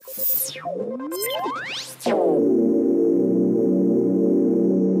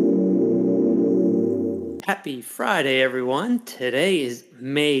Happy Friday, everyone. Today is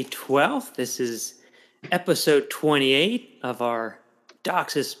May 12th. This is episode 28 of our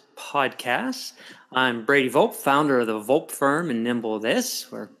Doxis podcast. I'm Brady Volp, founder of the Volp firm and Nimble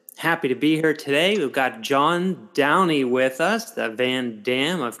This. We're happy to be here today. We've got John Downey with us, the Van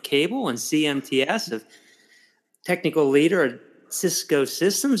Dam of Cable and CMTS, of technical leader at Cisco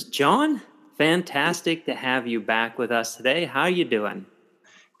Systems. John, fantastic to have you back with us today. How are you doing?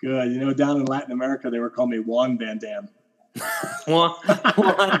 Good. You know, down in Latin America, they were calling me Juan Van Dam. Juan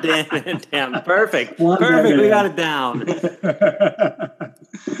Van Dam. Perfect. Juan Perfect. Van We Dam. got it down.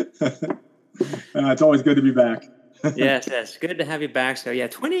 It's always good to be back. Yes. Good to have you back. So,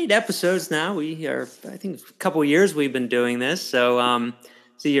 28 episodes now. We are, I think, a couple of years we've been doing this. So,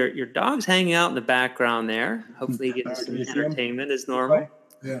 see your dog's hanging out in the background there. Hopefully, you get some entertainment as normal.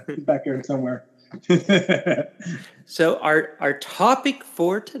 Yeah, he's back there somewhere. So our topic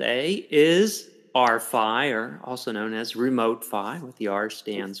for today is RFi, or also known as Remote Fi, what the R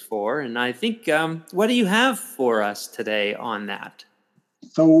stands for. And I think, what do you have for us today on that?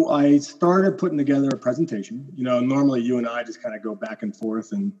 So I started putting together a presentation. You know, normally you and I just kind of go back and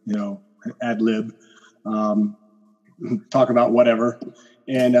forth and, you know, ad lib, talk about whatever.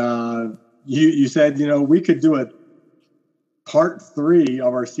 And you said, you know, we could do a part 3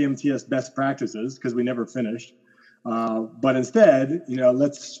 of our CMTS best practices because we never finished. But instead, you know,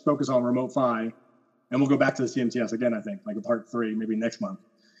 let's focus on Remote Fi, and we'll go back to the CMTS again, I think, like a part 3, maybe next month.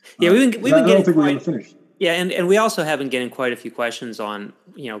 Yeah, we've been I don't getting think we ever finished. Yeah, and we also have been getting quite a few questions on,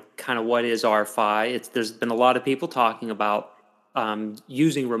 you know, kind of what is RFi. There's been a lot of people talking about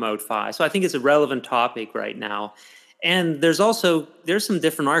using Remote Fi. So I think it's a relevant topic right now. And there's some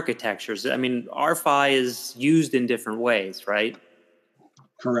different architectures. I mean, RFi is used in different ways, right?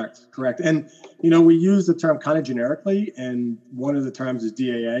 Correct. And, you know, we use the term kind of generically, and one of the terms is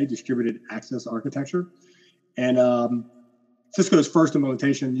DAA, Distributed Access Architecture. And Cisco's first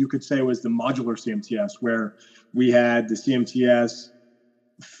implementation, you could say, was the modular CMTS, where we had the CMTS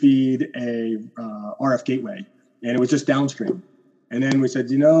feed a RF gateway, and it was just downstream. And then we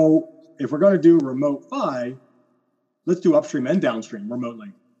said, you know, if we're going to do Remote Fi, let's do upstream and downstream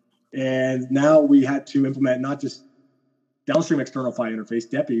remotely. And now we had to implement not just downstream external PHY interface,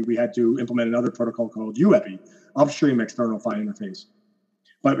 DEPI, we had to implement another protocol called UEPI, upstream external PHY interface.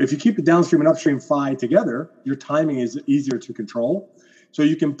 But if you keep the downstream and upstream PHY together, your timing is easier to control. So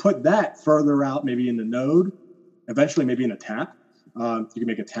you can put that further out, maybe in the node, eventually maybe in a tap. You can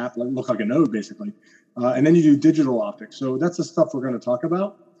make a tap look like a node, basically. And then you do digital optics. So that's the stuff we're going to talk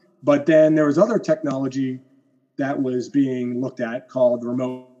about. But then there was other technology that was being looked at called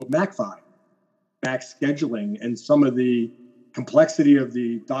remote MAC-PHY, MAC scheduling, and some of the complexity of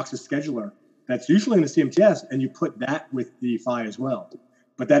the DOCSIS scheduler that's usually in the CMTS, and you put that with the PHY as well.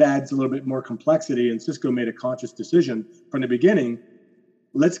 But that adds a little bit more complexity, and Cisco made a conscious decision from the beginning,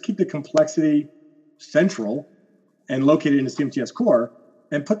 let's keep the complexity central and located in the CMTS core,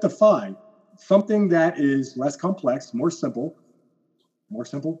 and put the PHY, something that is less complex, simpler?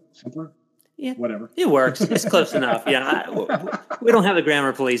 Yeah, whatever. It works. It's close enough. Yeah, we don't have the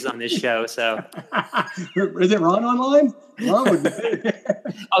grammar police on this show, so. Is it Ron online? Ron would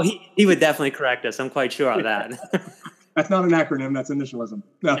Oh, he would definitely correct us. I'm quite sure of that. That's not an acronym. That's initialism.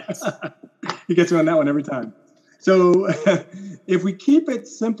 No, Yes. He gets you on that one every time. So if we keep it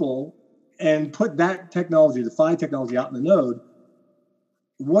simple and put that technology, the PHY technology, out in the node,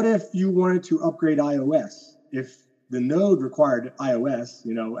 what if you wanted to upgrade iOS? If the node required iOS,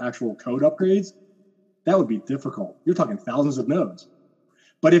 you know, actual code upgrades, that would be difficult. You're talking thousands of nodes.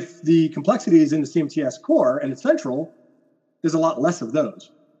 But if the complexity is in the CMTS core and it's central, there's a lot less of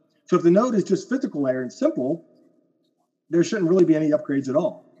those. So if the node is just physical layer and simple, there shouldn't really be any upgrades at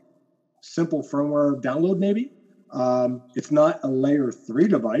all. Simple firmware download, maybe. It's not a layer 3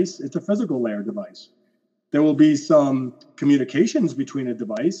 device. It's a physical layer device. There will be some communications between a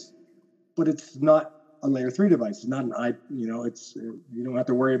device, but it's not a layer 3 device. It's not you don't have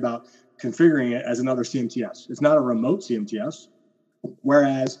to worry about configuring it as another CMTS. It's not a remote CMTS,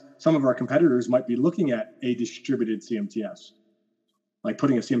 whereas some of our competitors might be looking at a distributed CMTS, like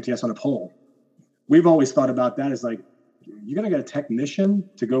putting a CMTS on a pole. We've always thought about that as like, you're going to get a technician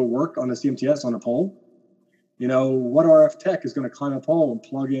to go work on a CMTS on a pole? You know, what RF tech is going to climb a pole and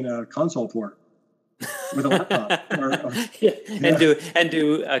plug in a console port? with a laptop. Yeah, and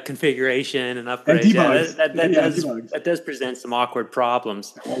do a configuration and upgrades. And debugs. That does present some awkward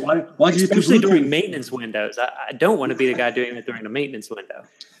problems. Well, why do you especially during maintenance windows? I don't want to be the guy doing it during the maintenance window.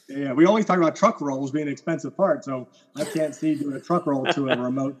 Yeah, we always talk about truck rolls being an expensive part, so I can't see doing a truck roll to a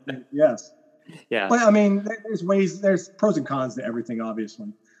remote thing. Yes. Yeah. But I mean, there's pros and cons to everything,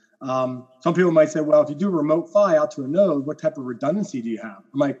 obviously. Some people might say, well, if you do remote PHY out to a node, what type of redundancy do you have?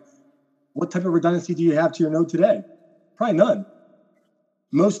 I'm like, what type of redundancy do you have to your node today? Probably none.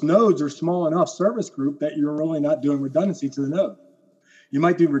 Most nodes are small enough service group that you're really not doing redundancy to the node. You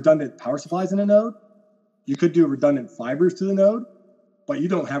might do redundant power supplies in a node. You could do redundant fibers to the node, but you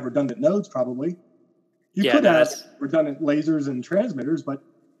don't have redundant nodes probably. You could have redundant lasers and transmitters, but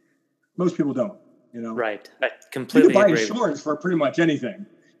most people don't, Right. I completely agree. You could buy insurance for pretty much anything.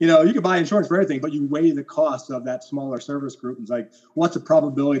 You could buy insurance for everything, but you weigh the cost of that smaller service group. And it's like, what's the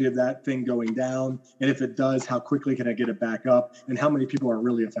probability of that thing going down? And if it does, how quickly can I get it back up? And how many people are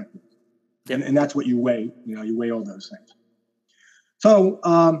really affected? Yep. And that's what you weigh. You weigh all those things. So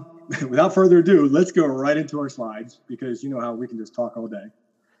without further ado, let's go right into our slides, because you know how we can just talk all day.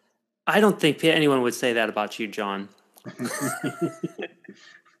 I don't think anyone would say that about you, John.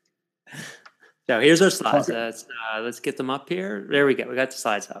 So here's our slides. Let's get them up here. There we go. We got the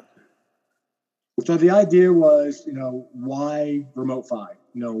slides up. So the idea was, why remote PHY?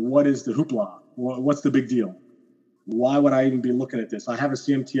 What is the hoopla? What's the big deal? Why would I even be looking at this? I have a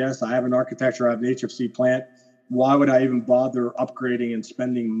CMTS. I have an architecture. I have an HFC plant. Why would I even bother upgrading and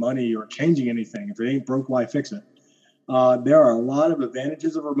spending money or changing anything? If it ain't broke, why fix it? There are a lot of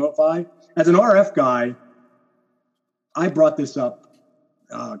advantages of remote PHY. As an RF guy, I brought this up,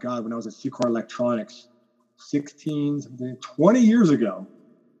 when I was at Seacor Electronics 20 years ago.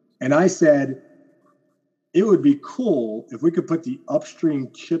 And I said, it would be cool if we could put the upstream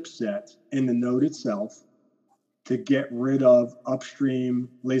chipset in the node itself to get rid of upstream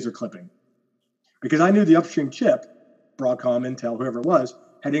laser clipping. Because I knew the upstream chip, Broadcom, Intel, whoever it was,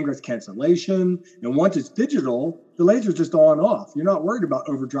 had ingress cancellation. And once it's digital, the laser's just on and off. You're not worried about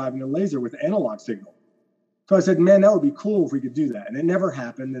overdriving the laser with analog signal. So I said, man, that would be cool if we could do that. And it never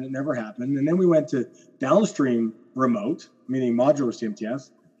happened, and it never happened. And then we went to downstream remote, meaning modular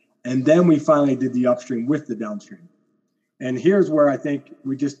CMTS. And then we finally did the upstream with the downstream. And here's where I think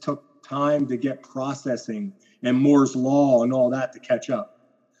we just took time to get processing and Moore's Law and all that to catch up,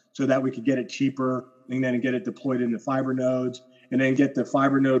 so that we could get it cheaper and then get it deployed in the fiber nodes, and then get the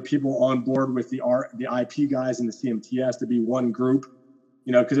fiber node people on board with the IP guys and the CMTS to be one group.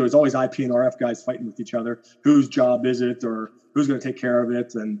 Because it was always IP and RF guys fighting with each other. Whose job is it, or who's going to take care of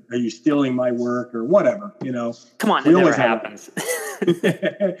it? And are you stealing my work, or whatever? Come on, it never happens.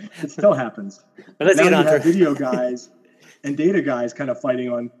 It still happens. But let's now get on you have video guys and data guys kind of fighting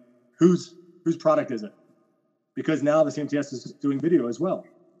on whose product is it, because now the CMTS is doing video as well.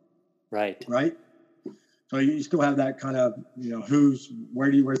 Right. So you still have that kind of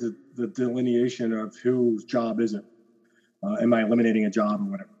where's the delineation of whose job is it? Am I eliminating a job or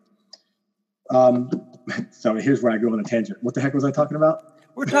whatever? So here's where I go on a tangent. What the heck was I talking about?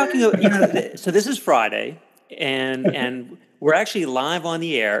 We're talking about, so this is Friday, and we're actually live on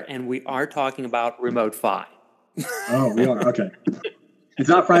the air, and we are talking about remote PHY. Oh, we are. Okay. It's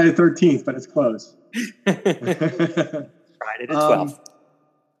not Friday the 13th, but it's close. Friday the 12th.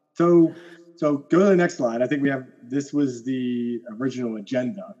 So go to the next slide. I think this was the original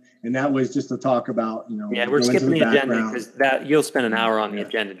agenda, and that was just to talk about, Yeah, we're skipping the agenda because you'll spend an hour on the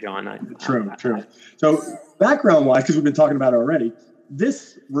agenda, John. True. So background-wise, because we've been talking about it already,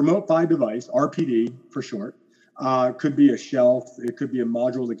 this remote PHY device, RPD for short, could be a shelf. It could be a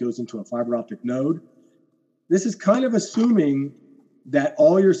module that goes into a fiber optic node. This is kind of assuming that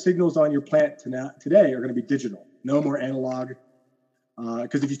all your signals on your plant today are going to be digital, no more analog.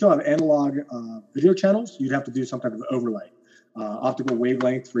 Because if you still have analog video channels, you'd have to do some type of overlay, optical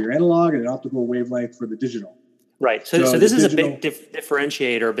wavelength for your analog and an optical wavelength for the digital. Right. So this is a big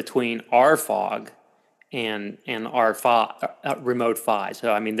differentiator between RFOG and remote PHY.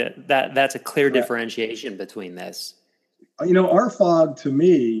 So I mean that's a clear differentiation between this. RFOG to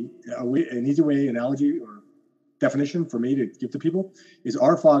me, an easy way analogy or definition for me to give to people is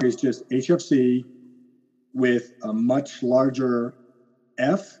RFOG is just HFC with a much larger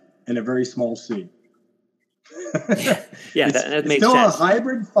F and a very small C. Yeah, that makes still sense. A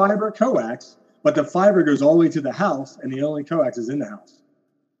hybrid fiber coax, but the fiber goes all the way to the house, and the only coax is in the house.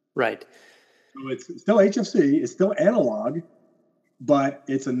 Right. So it's still HFC, it's still analog, but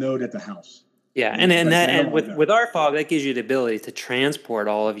it's a node at the house. Yeah, and with RFOG, that gives you the ability to transport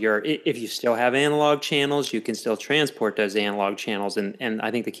all of your. If you still have analog channels, you can still transport those analog channels. And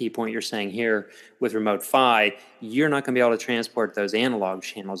I think the key point you're saying here with Remote PHY, you're not going to be able to transport those analog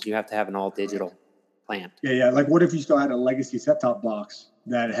channels. You have to have an all digital plant. Yeah. Like, what if you still had a legacy set-top box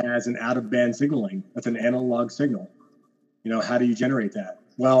that has an out-of-band signaling? That's an analog signal. How do you generate that?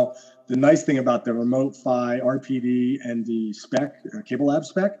 Well, the nice thing about the Remote PHY RPD and the spec, CableLab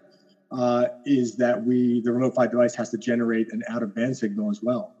spec, is that the Remote PHY device has to generate an out-of-band signal as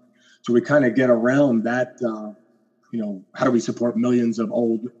well. So we kind of get around that, how do we support millions of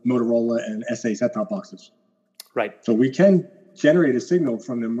old Motorola and SA set-top boxes? Right. So we can generate a signal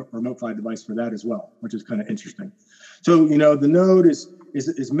from the Remote PHY device for that as well, which is kind of interesting. So, the node is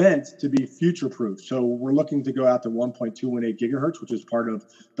meant to be future-proof. So we're looking to go out to 1.218 gigahertz, which is part of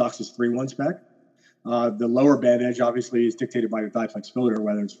DOCSIS 3.1 spec. The lower band edge obviously is dictated by your diplex filter,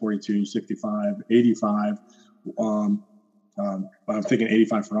 whether it's 42, 65, 85. I'm thinking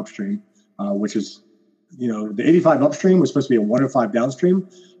 85 for upstream, which is, the 85 upstream was supposed to be a 105 downstream,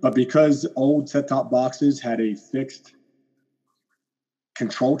 but because old set-top boxes had a fixed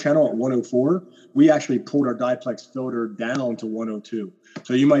control channel at 104, we actually pulled our diplex filter down to 102.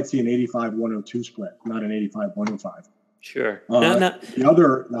 So you might see an 85-102 split, not an 85-105. Sure.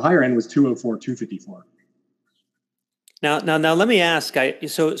 The higher end was 204, 254. Now, let me ask. So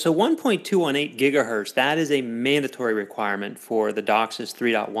 1.218 gigahertz. That is a mandatory requirement for the DOCSIS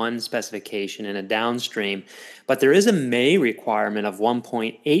 3.1 specification in a downstream, but there is a May requirement of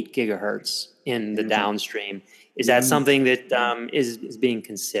 1.8 gigahertz in the downstream. Is that something that is being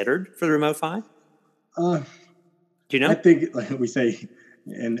considered for the Remote PHY? Do you know? I think, like we say,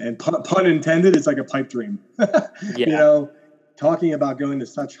 and pun intended, it's like a pipe dream. Yeah. Talking about going to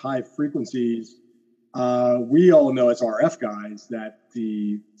such high frequencies, we all know as RF guys that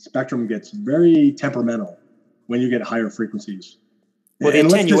the spectrum gets very temperamental when you get higher frequencies. Well, the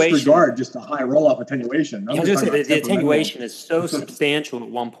attenuation, let's disregard just a high roll-off attenuation. I was going to say the attenuation is so substantial at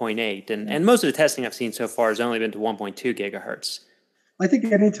 1.8, and most of the testing I've seen so far has only been to 1.2 gigahertz. I think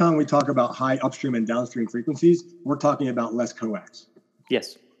anytime we talk about high upstream and downstream frequencies, we're talking about less coax.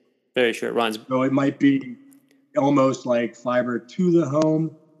 Yes, very sure. It runs. So it might be almost like fiber to the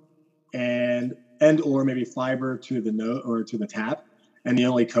home, and or maybe fiber to the node or to the tap, and the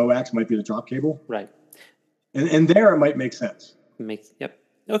only coax might be the drop cable. Right. And there it might make sense. Yep.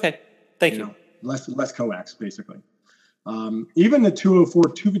 Okay. Thank you. Less coax, basically. Even the 204,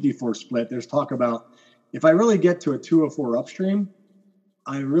 254 split, there's talk about if I really get to a 204 upstream,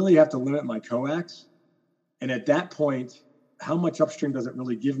 I really have to limit my coax. And at that point, how much upstream does it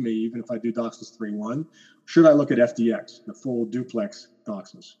really give me, even if I do DOCSIS 3.1? Should I look at FDX, the full duplex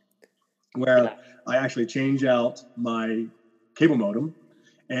DOCSIS, where I actually change out my cable modem,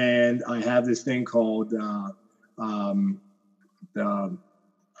 and I have this thing called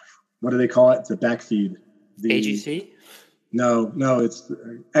what do they call it? The backfeed. AGC? No, it's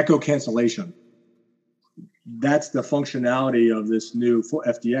echo cancellation. That's the functionality of this new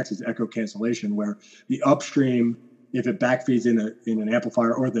FDX is echo cancellation, where the upstream, if it backfeeds in an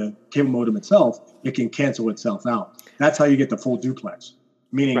amplifier or the cable modem itself, it can cancel itself out. That's how you get the full duplex.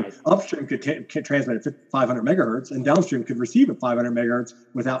 Meaning upstream could transmit at 500 megahertz and downstream could receive at 500 megahertz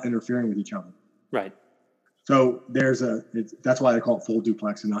without interfering with each other. Right. So that's why they call it full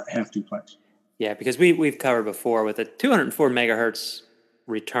duplex and not half duplex. Yeah, because we've covered before with a 204 megahertz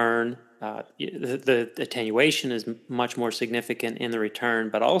return, the attenuation is much more significant in the return,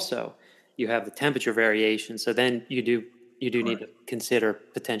 but also you have the temperature variation. So then you do need to consider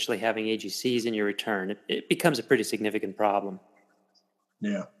potentially having AGCs in your return. It becomes a pretty significant problem.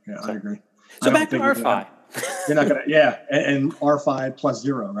 Yeah, I agree. So back to RFI. You're not gonna, and RFI plus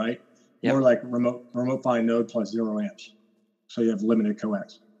 0, right? Yep. More like remote PHY node plus 0 amps. So you have limited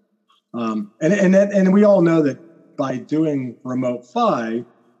coax. And we all know that by doing Remote PHY,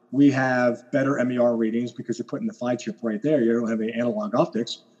 we have better MER readings because you're putting the PHY chip right there. You don't have any analog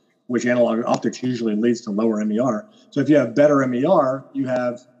optics, which analog optics usually leads to lower MER. So if you have better MER, you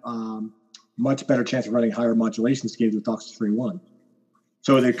have much better chance of running higher modulation schemes with DOCSIS 3.1.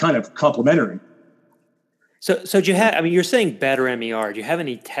 So they're kind of complementary. So do you have? I mean, you're saying better MER. Do you have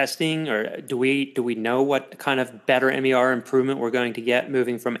any testing, or do we know what kind of better MER improvement we're going to get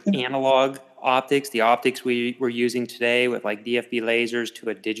moving from analog optics, the optics we're using today with like DFB lasers, to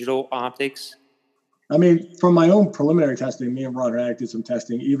a digital optics? I mean, from my own preliminary testing, me and Ron Raddick did some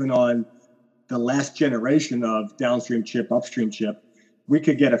testing, even on the last generation of downstream chip, upstream chip, we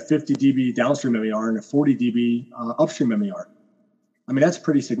could get a 50 dB downstream MER and a 40 dB upstream MER. I mean, that's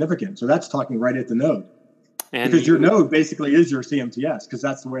pretty significant. So that's talking right at the node. And because your node basically is your CMTS, because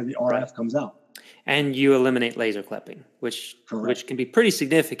that's where the RF comes out. And you eliminate laser clipping, which can be pretty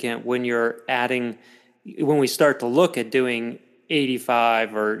significant when we start to look at doing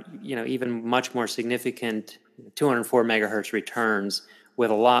 85 or even much more significant 204 megahertz returns with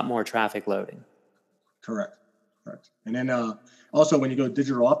a lot more traffic loading. Correct. And then also when you go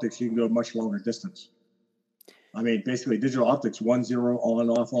digital optics, you can go much longer distance. I mean, basically digital optics, 1-0 on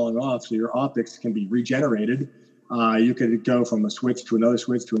off, so your optics can be regenerated. You could go from a switch to another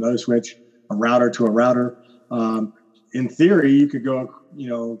switch to another switch, a router to a router. In theory, you could go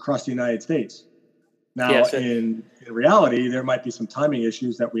across the United States. Now, in reality, there might be some timing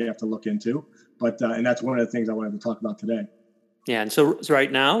issues that we have to look into, but and that's one of the things I wanted to talk about today. Yeah, and so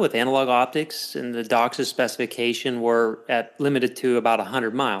right now with analog optics and the DOCSIS specification, we're limited to about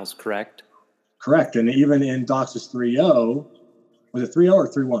 100 miles, correct? Correct, and even in DOCSIS 3.0, was it 3.0 or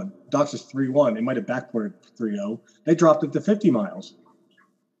 3.1? DOCSIS 3.1, they might have backported 3.0. They dropped it to 50 miles.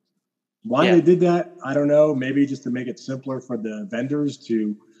 Why they did that, I don't know. Maybe just to make it simpler for the vendors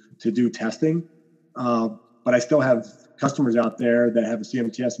to do testing. But I still have customers out there that have a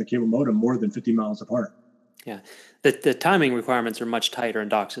CMTS and a cable modem more than 50 miles apart. Yeah, the timing requirements are much tighter in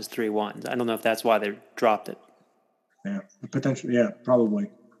DOCSIS 3.1. I don't know if that's why they dropped it. Yeah, potentially. Yeah, probably.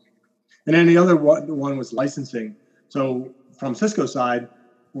 And then the other one was licensing. So from Cisco side,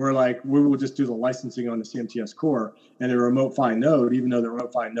 we will just do the licensing on the CMTS core, and the Remote PHY node, even though the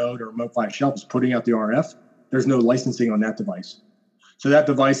Remote PHY node or Remote PHY shelf is putting out the RF, there's no licensing on that device. So that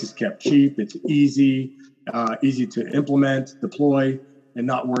device is kept cheap. It's easy to implement, deploy, and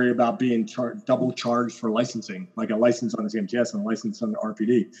not worry about being double charged for licensing, like a license on the CMTS and a license on the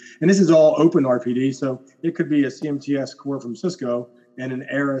RPD. And this is all open RPD, so it could be a CMTS core from Cisco and an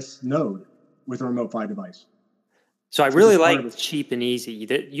Aris node with a Remote PHY device. So I really like cheap and easy.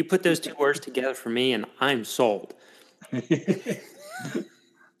 You put those two words together for me, and I'm sold.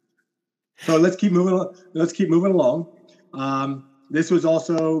 So let's keep moving along. This was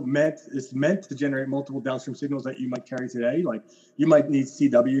also meant to generate multiple downstream signals that you might carry today. Like you might need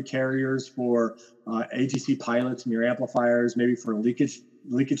CW carriers for AGC pilots in your amplifiers, maybe for leakage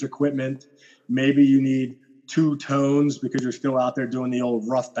equipment. Maybe you need 2 tones because you're still out there doing the old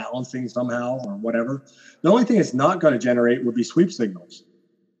rough balancing somehow or whatever. The only thing it's not going to generate would be sweep signals.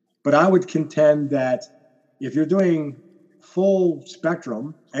 But I would contend that if you're doing full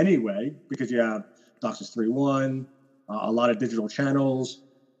spectrum anyway, because you have DOCSIS 3.1, a lot of digital channels,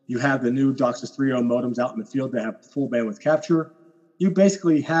 you have the new DOCSIS 3.0 modems out in the field that have full bandwidth capture, you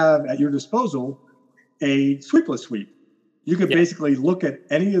basically have at your disposal a sweepless sweep. You could basically look at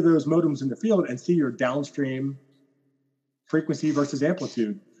any of those modems in the field and see your downstream frequency versus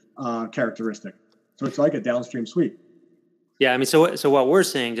amplitude characteristic. So it's like a downstream sweep. Yeah, I mean, so what we're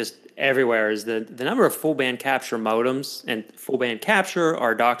seeing just everywhere is the number of full band capture modems, and full band capture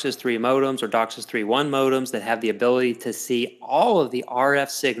are DOCSIS 3 modems or DOCSIS 3.1 modems that have the ability to see all of the RF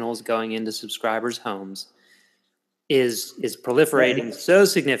signals going into subscribers' homes is proliferating so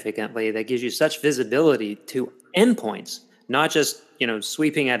significantly that gives you such visibility to endpoints, not just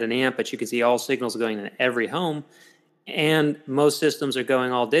sweeping at an amp, but you can see all signals going in every home, and most systems are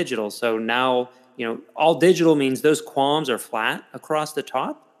going all digital. So now all digital means those QAMs are flat across the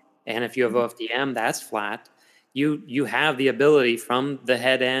top. And if you have OFDM, that's flat. You have the ability from the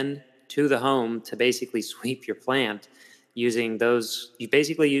head end to the home to basically sweep your plant using the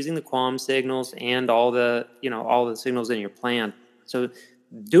QAM signals and all the signals in your plant. So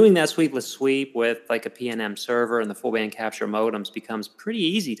doing that sweepless sweep with like a PNM server and the full band capture modems becomes pretty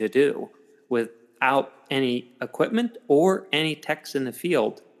easy to do without any equipment or any techs in the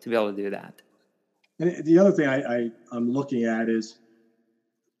field to be able to do that. And the other thing I'm looking at is,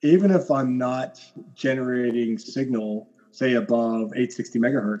 even if I'm not generating signal, say above 860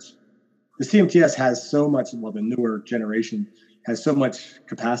 megahertz, the CMTS has so much, the newer generation has so much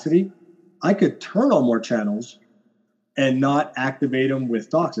capacity. I could turn on more channels and not activate them with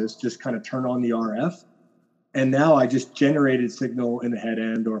DOCSIS, just kind of turn on the RF. And now I just generated signal in the head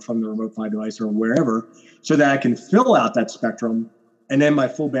end or from the Remote PHY device or wherever, so that I can fill out that spectrum. And then my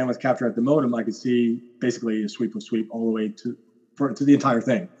full bandwidth capture at the modem, I could see basically a sweepless sweep all the way to the entire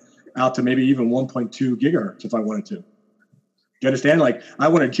thing, out to maybe even 1.2 gigahertz if I wanted to. You understand? Like I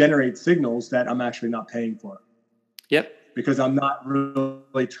want to generate signals that I'm actually not paying for. Yep. Because I'm not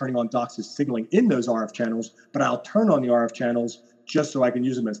really turning on DOCSIS signaling in those RF channels, but I'll turn on the RF channels just so I can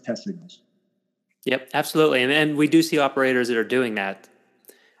use them as test signals. Yep, absolutely. And we do see operators that are doing that.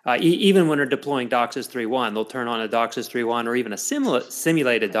 Even when they're deploying DOCSIS 3.1, they'll turn on a DOCSIS 3.1 or even a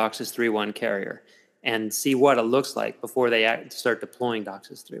simulated DOCSIS 3.1 carrier and see what it looks like before they start deploying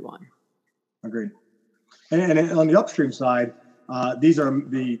DOCSIS 3.1. Agreed. And on the upstream side, these are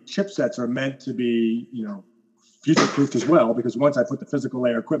the chipsets are meant to be, future-proofed as well, because once I put the physical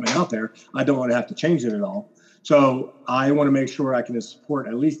layer equipment out there, I don't want to have to change it at all. So I want to make sure I can support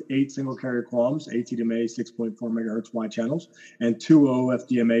at least 8 single carrier QAMs, ATDMA 6.4 megahertz wide channels, and 2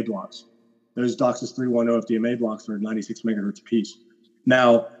 OFDMA blocks. Those DOCSIS 3.1 OFDMA blocks are 96 megahertz apiece.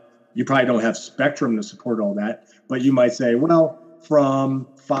 Now, you probably don't have spectrum to support all that, but you might say, well, from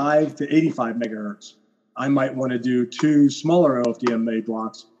 5 to 85 megahertz, I might want to do 2 smaller OFDMA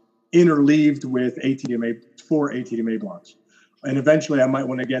blocks interleaved with 4 ATDMA blocks. And eventually I might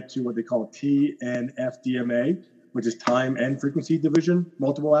want to get to what they call TNFDMA, which is time and frequency division,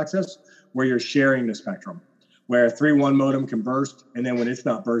 multiple access, where you're sharing the spectrum, where a 3.1 modem can burst, and then when it's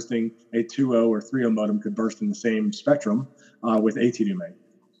not bursting, a 2.0 or 3.0 modem could burst in the same spectrum with ATDMA.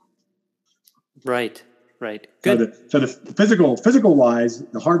 Right. Good. So the physical wise,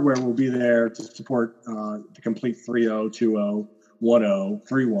 the hardware will be there to support the complete 3.0, 2.0, 1.0,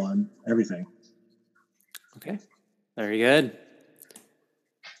 3.1, everything. Okay. Very good.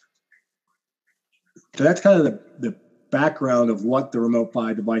 So that's kind of the background of what the Remote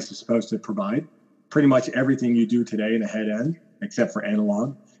PHY device is supposed to provide. Pretty much everything you do today in a head end, except for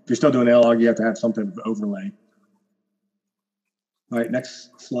analog. If you're still doing analog, you have to have some type of overlay. All right,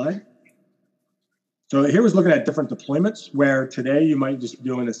 next slide. So here was looking at different deployments, where today you might just be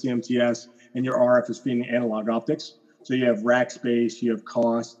doing a CMTS and your RF is feeding analog optics. So you have rack space, you have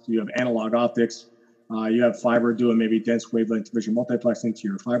cost, you have analog optics. You have fiber doing maybe dense wavelength division multiplexing to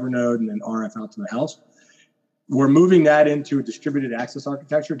your fiber node, and then RF out to the house. We're moving that into a distributed access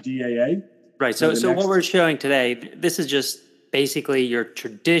architecture, DAA. Right. So what we're showing today, this is just basically your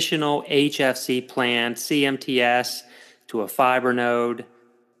traditional HFC plan, CMTS to a fiber node.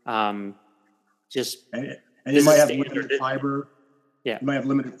 And you might have limited fiber. Yeah. You might have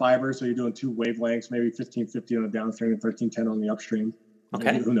limited fiber, so you're doing 2 wavelengths, maybe 1550 on the downstream and 1310 on the upstream.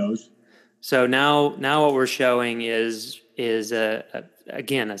 Okay. Who knows? So now what we're showing is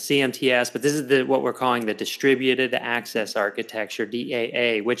again a CMTS, but this is what we're calling the distributed access architecture,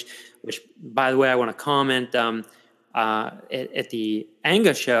 DAA, which by the way I want to comment at the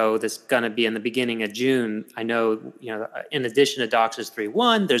ANGA show that's going to be in the beginning of June. I know in addition to DOCSIS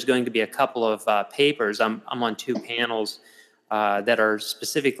 3.1, there's going to be a couple of papers. I'm on 2 panels that are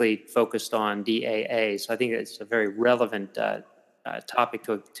specifically focused on DAA. So I think it's a very relevant topic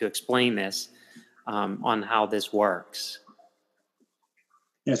to explain this on how this works.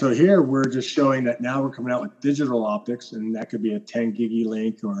 Yeah, so here we're just showing that now we're coming out with digital optics, and that could be a 10 gig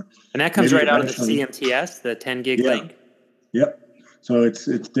link, and that comes right out of the CMTS, the 10 gig link. Yep. So it's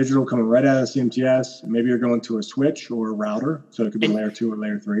digital coming right out of CMTS. Maybe you're going to a switch or a router, so it could be layer 2 or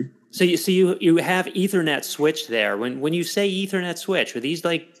layer 3. So you have Ethernet switch there. When you say Ethernet switch, are these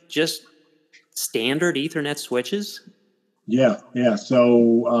like just standard Ethernet switches? Yeah.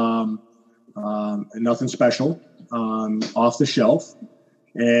 So nothing special, off the shelf.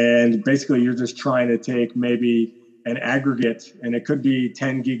 And basically you're just trying to take maybe an aggregate, and it could be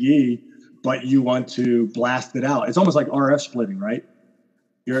 10 gig E, but you want to blast it out. It's almost like RF splitting, right?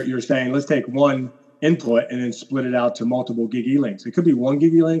 You're saying, let's take one input and then split it out to multiple gig E links. It could be 1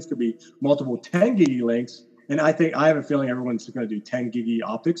 gig E links, could be multiple 10 gig E links. And I have a feeling everyone's going to do 10 gig E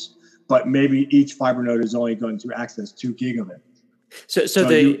optics, but maybe each fiber node is only going to access 2 gig of it. So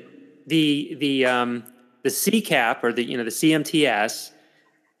the CCAP or the CMTS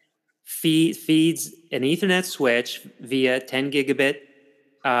feeds an Ethernet switch via 10 gigabit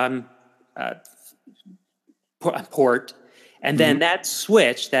port, and then that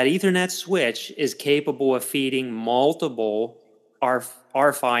Ethernet switch is capable of feeding multiple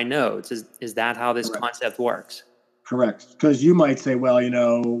RFI nodes. Is that how this concept works? Correct. Because you might say, well,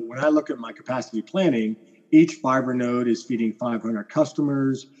 when I look at my capacity planning, each fiber node is feeding 500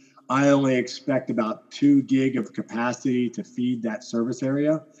 customers. I only expect about 2 gig of capacity to feed that service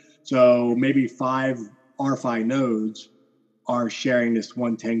area. So maybe 5 RFI nodes are sharing this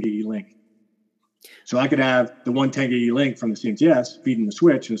 110 gig link. So I could have the 110 gig link from the CMTS feeding the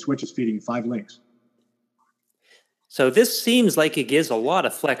switch, and the switch is feeding 5 links. So this seems like it gives a lot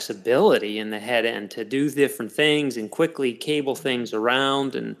of flexibility in the head end to do different things and quickly cable things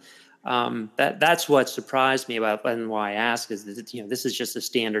around. And that's what surprised me about, and why I ask is that, this is just a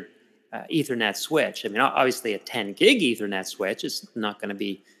standard Ethernet switch. I mean, obviously a 10 gig Ethernet switch is not going to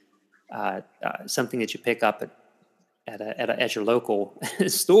be something that you pick up at your local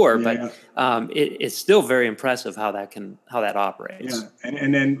store, but it's still very impressive how that operates. Yeah,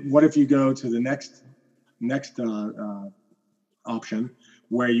 and then what if you go to the next option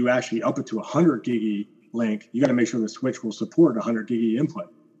where you actually up it to 100 gig link? You got to make sure the switch will support 100 gig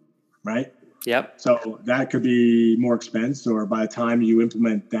input, right? Yep. So that could be more expense, or by the time you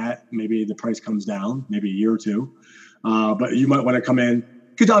implement that, maybe the price comes down, maybe a year or two. But you might want to come in,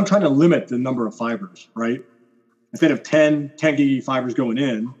 because I'm trying to limit the number of fibers, right? Instead of 10 gig fibers going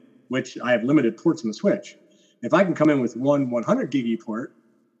in, which I have limited ports in the switch. If I can come in with one 100 gig port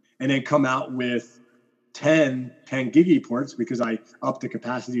and then come out with 10 gig ports because I up the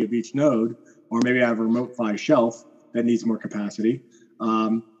capacity of each node, or maybe I have a remote PHY shelf that needs more capacity.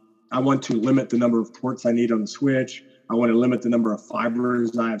 I want to limit the number of ports I need on the switch. I want to limit the number of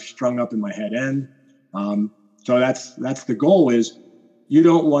fibers I have strung up in my head end. So that's the goal. Is you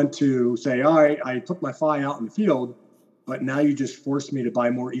don't want to say, all right, I took my PHY out in the field, but now you just forced me to buy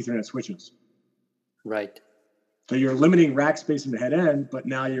more Ethernet switches. Right. So you're limiting rack space in the head end, but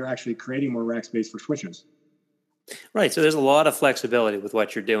now you're actually creating more rack space for switches. Right. So there's a lot of flexibility with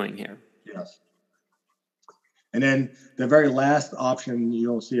what you're doing here. Yes. And then the very last option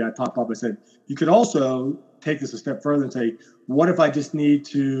you'll see I pop up, I said, you could also take this a step further and say, what if I just need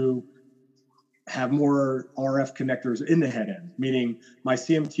to have more RF connectors in the head end? Meaning my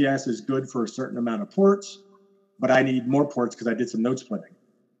CMTS is good for a certain amount of ports, but I need more ports because I did some node splitting.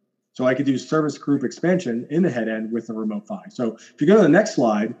 So I could do service group expansion in the head end with the remote PHY. So if you go to the next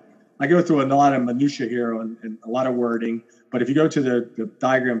slide, I go through a lot of minutia here and a lot of wording, but if you go to the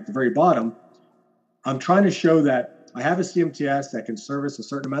diagram at the very bottom, I'm trying to show that I have a CMTS that can service a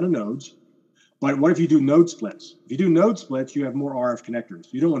certain amount of nodes, but what if you do node splits? If you do node splits, you have more RF connectors.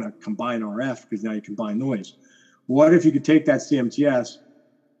 You don't want to combine RF because now you combine noise. What if you could take that CMTS,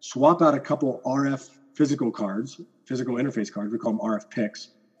 swap out a couple RF physical cards, physical interface cards, we call them RF PICs,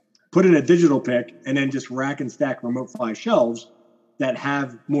 put in a digital PIC, and then just rack and stack remote PHY shelves that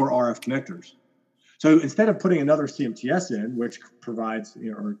have more RF connectors. So instead of putting another CMTS in, which provides,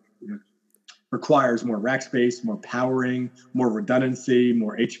 requires more rack space, more powering, more redundancy,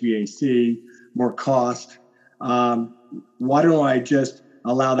 more HVAC, more cost, why don't I just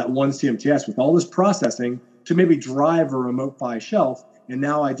allow that one CMTS with all this processing to maybe drive a remote PHY shelf? And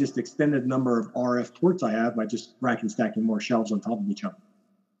now I just extended the number of RF ports I have by just rack and stacking more shelves on top of each other.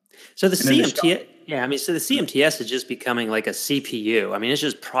 So the CMTS, so the CMTS is just becoming like a CPU. I mean, it's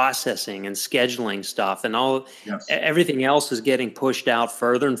just processing and scheduling stuff, and everything else is getting pushed out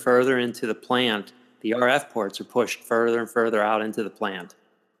further and further into the plant. The RF ports are pushed further and further out into the plant.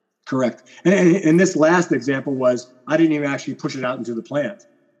 Correct. And this last example was, I didn't even actually push it out into the plant.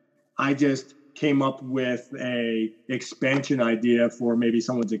 I just came up with a expansion idea for maybe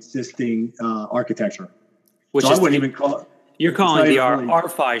someone's existing architecture. Which so I wouldn't even call it. You're calling the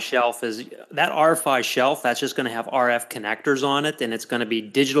RFI shelf is that RFI shelf that's just going to have RF connectors on it, and it's going to be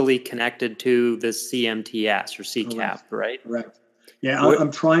digitally connected to the CMTS or CCAP, right? Correct. Yeah,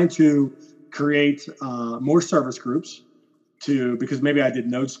 I'm trying to create more service groups because maybe I did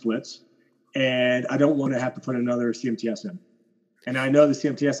node splits, and I don't want to have to put another CMTS in. And I know the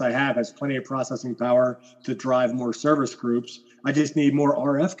CMTS I have has plenty of processing power to drive more service groups. I just need more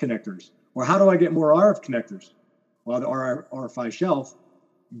RF connectors. Or how do I get more RF connectors? Well, the RFI shelf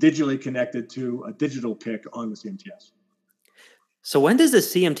digitally connected to a digital PIC on the CMTS. So when does the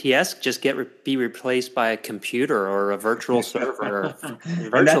CMTS just be replaced by a computer or a virtual server or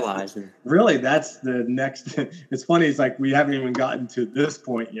virtualized? That's the next. It's funny. It's like we haven't even gotten to this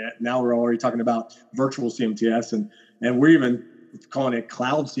point yet. Now we're already talking about virtual CMTS, and we're even calling it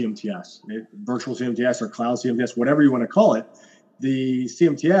cloud CMTS, virtual CMTS or cloud CMTS, whatever you want to call it. The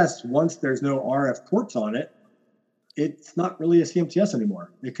CMTS, once there's no RF ports on it, it's not really a CMTS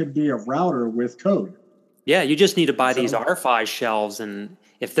anymore. It could be a router with code. Yeah, you just need to buy these RFI shelves, and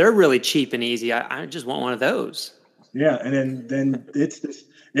if they're really cheap and easy, I just want one of those. Yeah, and then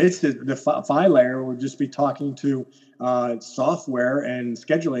the PHY layer will just be talking to software and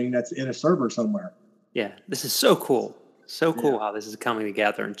scheduling that's in a server somewhere. Yeah, this is so cool. So cool how this is coming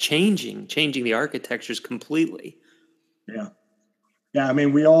together and changing the architectures completely. Yeah. Yeah, I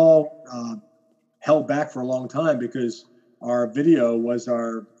mean, we all held back for a long time because our video was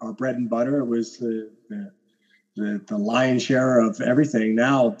our bread and butter. It was the lion's share of everything.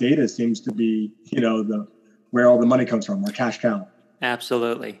 Now data seems to be, where all the money comes from, our cash cow.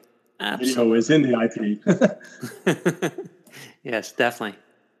 Absolutely. Video is in the IP. Yes, definitely.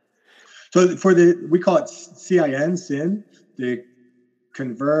 So we call it CIN, the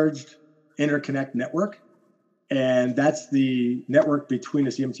Converged Interconnect Network. And that's the network between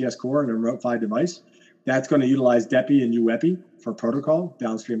the CMTS core and a remote PHY device. That's going to utilize DEPI and UEPI for protocol,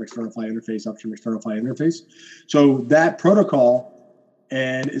 downstream external PHY interface, upstream external PHY interface. So that protocol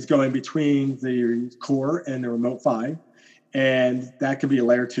is going between the core and the remote PHY. And that could be a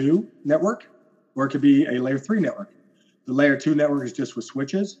layer 2 network, or it could be a layer 3 network. The layer 2 network is just with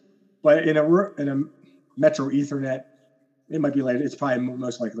switches. But in a Metro Ethernet, it might be later. It's probably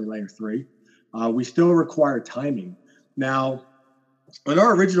most likely layer 3. We still require timing. Now, on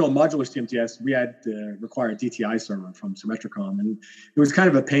our original modular CMTS, we had to require a DTI server from Symmetricom, and it was kind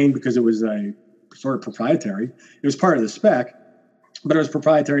of a pain because it was a sort of proprietary. It was part of the spec, but it was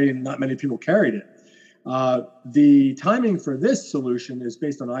proprietary and not many people carried it. The timing for this solution is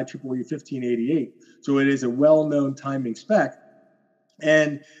based on IEEE 1588, so it is a well-known timing spec,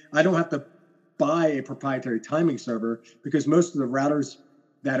 and I don't have to buy a proprietary timing server because most of the routers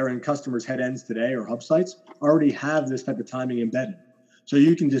that are in customers' head ends today or hub sites already have this type of timing embedded. So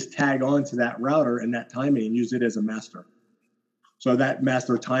you can just tag on to that router and that timing and use it as a master. So that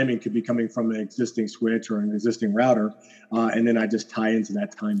master timing could be coming from an existing switch or an existing router, and then I just tie into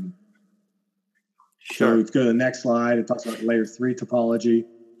that timing. Sure. So let's go to the next slide. It talks about layer 3 topology.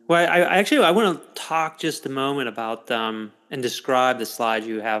 Well, I want to talk just a moment about and describe the slide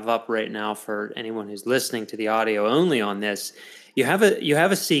you have up right now for anyone who's listening to the audio only on this. You have a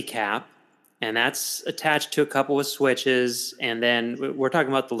CCAP, and that's attached to a couple of switches, and then we're talking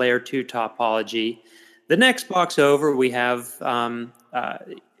about the layer 2 topology. The next box over, we have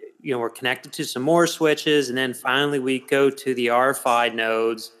we're connected to some more switches, and then finally we go to the RFI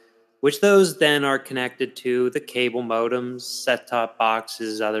nodes, which those then are connected to the cable modems, set-top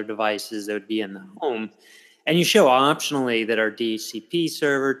boxes, other devices that would be in the home. And you show optionally that our DHCP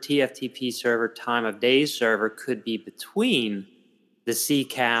server, TFTP server, time of day server could be between the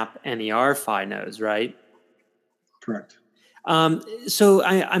CCAP and the RFI nodes, right? Correct. So,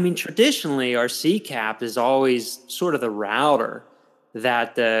 I mean, traditionally, our CCAP is always sort of the router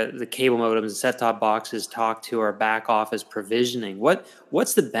that the cable modems and set-top boxes talk to our back office provisioning.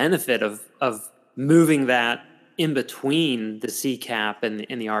 What's the benefit of moving that in between the CCAP and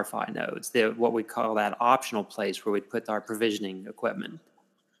the RFI nodes, what we call that optional place where we put our provisioning equipment?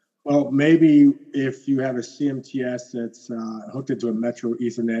 Well, maybe if you have a CMTS that's hooked into a Metro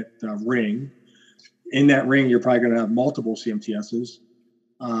Ethernet ring, in that ring, you're probably going to have multiple CMTSs.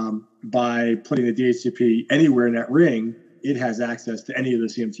 By putting the DHCP anywhere in that ring, it has access to any of the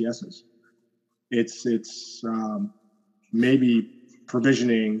CMTSs. It's maybe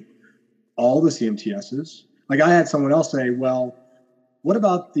provisioning all the CMTSs. Like I had someone else say, well, what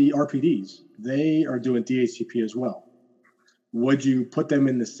about the RPDs? They are doing DHCP as well. Would you put them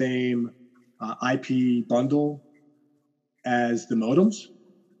in the same IP bundle as the modems?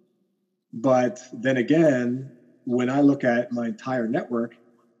 But then again, when I look at my entire network,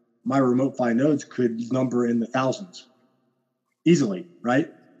 my remote PHY nodes could number in the thousands easily,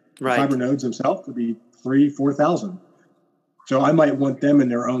 right? Right. Fiber nodes themselves could be 3,000, 4,000. So I might want them in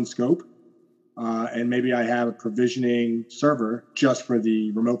their own scope. And maybe I have a provisioning server just for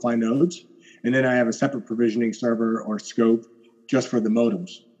the remote PHY nodes. And then I have a separate provisioning server or scope just for the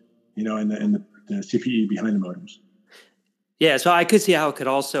modems, and the CPE behind the modems. Yeah, so I could see how it could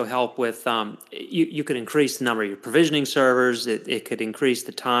also help with you could increase the number of your provisioning servers. It could increase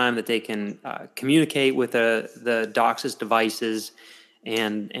the time that they can communicate with the DOCSIS devices,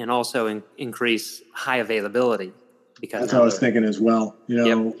 and also increase high availability. Because that's what I was thinking as well.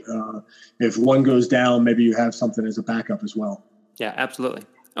 Yep. If one goes down, maybe you have something as a backup as well. Yeah, absolutely.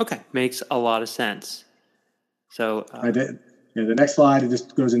 Okay, makes a lot of sense. So I did. Yeah, the next slide, it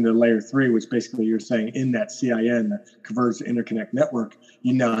just goes into layer 3, which basically you're saying in that CIN that converts to interconnect network,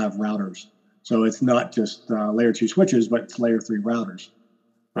 you now have routers. So it's not just layer 2 switches, but it's layer 3 routers.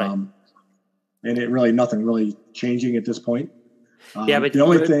 Right. And nothing really changing at this point. Yeah, but the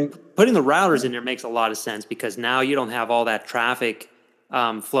only thing putting the routers in there makes a lot of sense because now you don't have all that traffic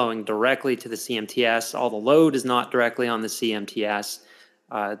flowing directly to the CMTS. All the load is not directly on the CMTS.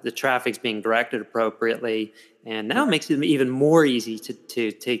 The traffic's being directed appropriately, and now it makes it even more easy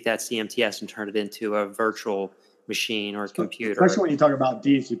to take that CMTS and turn it into a virtual machine or a computer. Especially when you talk about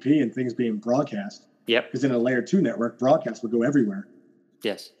DHCP and things being broadcast. Yep. Because in a layer 2 network, broadcast will go everywhere.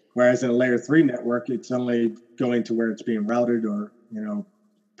 Yes. Whereas in a layer 3 network, it's only going to where it's being routed or,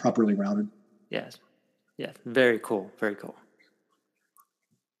 properly routed. Yes. Yeah. Very cool. Very cool.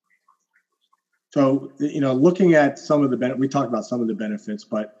 So, looking at some of the we talked about some of the benefits,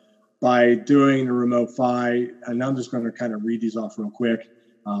 but by doing the remote PHY, and I'm just going to kind of read these off real quick.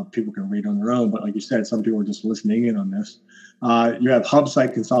 People can read on their own, but like you said, some people are just listening in on this. You have hub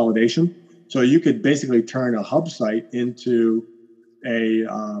site consolidation. So you could basically turn a hub site into a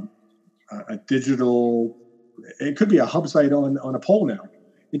digital, it could be a hub site on a pole now.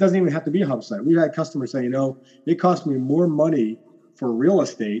 It doesn't even have to be a hub site. We've had customers say, it costs me more money for real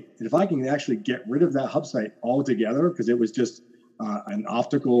estate. And if I can actually get rid of that hub site altogether, because it was just an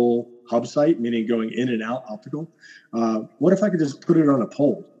optical hub site, meaning going in and out optical, what if I could just put it on a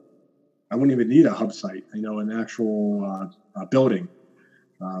pole? I wouldn't even need a hub site, an actual building.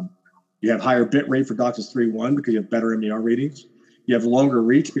 You have higher bit rate for DOCSIS 3.1 because you have better MER readings. You have longer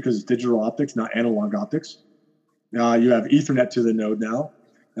reach because it's digital optics, not analog optics. You have Ethernet to the node now.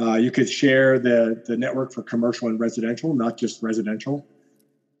 You could share the network for commercial and residential, not just residential.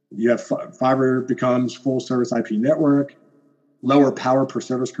 You have fiber becomes full service IP network, lower power per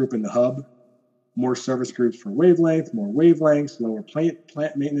service group in the hub, more service groups for wavelength, more wavelengths, lower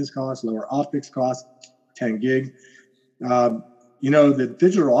plant maintenance costs, lower optics costs, 10 gig. The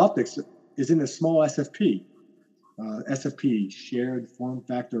digital optics is in a small SFP. SFP, shared form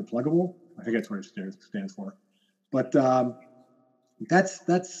factor pluggable. I think that's what it stands for. But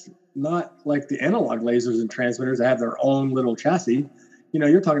that's not like the analog lasers and transmitters that have their own little chassis.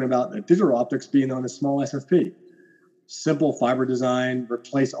 You're talking about the digital optics being on a small SFP. Simple fiber design,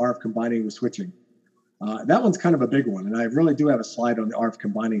 replace RF combining with switching. That one's kind of a big one, and I really do have a slide on the RF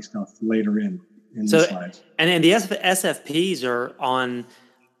combining stuff later in the slides. And the SFPs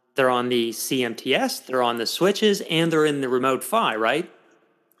they're on the CMTS, they're on the switches, and they're in the remote PHY, right?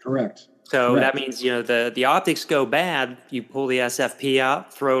 Correct. So that means, the optics go bad, you pull the SFP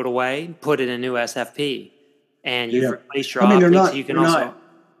out, throw it away, put in a new SFP, and you've replaced your optics.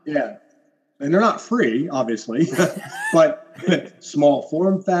 And they're not free, obviously, but small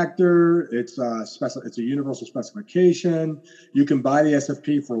form factor. It's a universal specification. You can buy the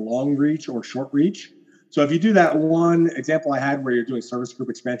SFP for long reach or short reach. So if you do that one example I had where you're doing service group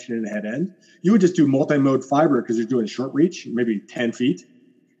expansion in the head end, you would just do multi-mode fiber because you're doing short reach, maybe 10 feet.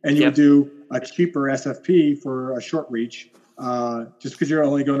 And you would do a cheaper SFP for a short reach just because you're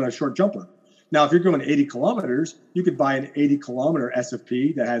only going on a short jumper. Now, if you're going 80 kilometers, you could buy an 80 kilometer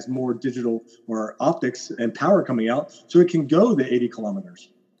SFP that has more digital or optics and power coming out, so it can go the 80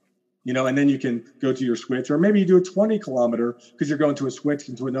 kilometers. And then you can go to your switch, or maybe you do a 20 kilometer because you're going to a switch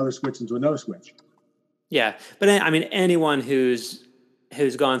into another switch into another switch. Yeah, but anyone who's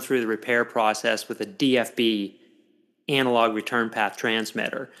gone through the repair process with a DFB analog return path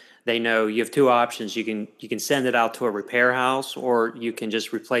transmitter, they know you have two options. You can send it out to a repair house, or you can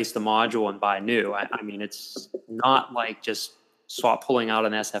just replace the module and buy new. It's not like just pulling out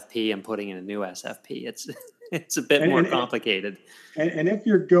an SFP and putting in a new SFP. It's a bit more complicated. And if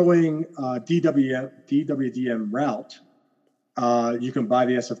you're going DWDM route, you can buy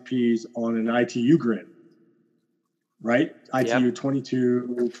the SFPs on an ITU grid, right? ITU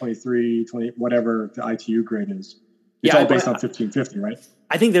 22, 23, 20, whatever the ITU grid is. It's all based on 1550, right?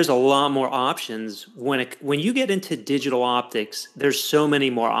 I think there's a lot more options when you get into digital optics. There's so many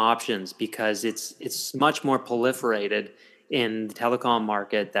more options because it's much more proliferated in the telecom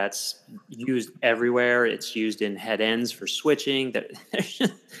market. That's used everywhere. It's used in head ends for switching.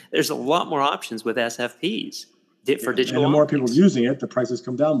 There's a lot more options with SFPs for digital. And the more optics. people using it, the prices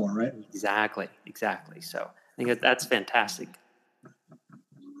come down more, right? Exactly. So I think that's fantastic.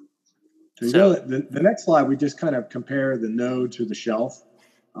 So the next slide, we just kind of compare the node to the shelf.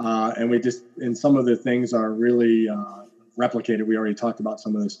 And some of the things are really replicated. We already talked about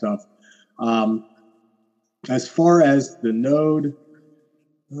some of this stuff. As far as the node,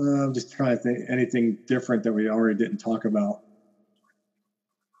 I'm just trying to think anything different that we already didn't talk about.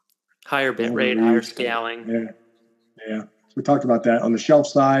 Higher bit rate, higher scaling. Yeah. So we talked about that. On the shelf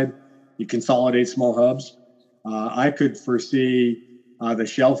side, you consolidate small hubs. I could foresee the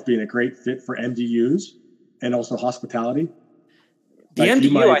shelf being a great fit for MDUs and also hospitality. The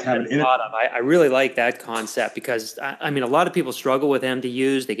MDU I really like that concept because a lot of people struggle with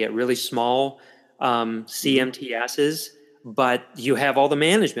MDUs. They get really small CMTSs, but you have all the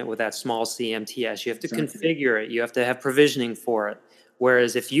management with that small CMTS. You have to configure it. You have to have provisioning for it.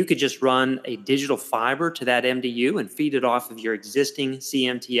 Whereas if you could just run a digital fiber to that MDU and feed it off of your existing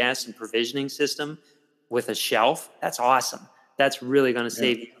CMTS and provisioning system with a shelf, that's awesome. That's really going to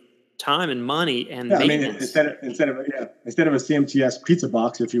save you time and money and maintenance. Instead of a CMTS pizza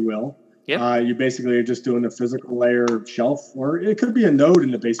box, if you will, you basically are just doing a physical layer shelf, or it could be a node in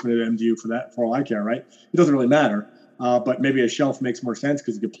the basement of the MDU for all I care, right? It doesn't really matter. But maybe a shelf makes more sense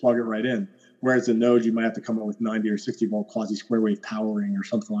because you can plug it right in. Whereas a node, you might have to come up with 90 or 60 volt quasi square wave powering or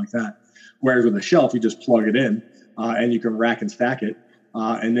something like that. Whereas with a shelf, you just plug it in and you can rack and stack it.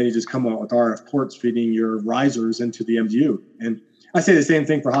 And then you just come out with RF ports feeding your risers into the MDU. And I say the same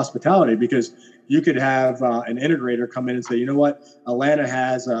thing for hospitality because you could have an integrator come in and say, you know what, Atlanta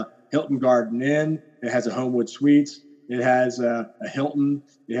has a Hilton Garden Inn, it has a Homewood Suites, it has a Hilton,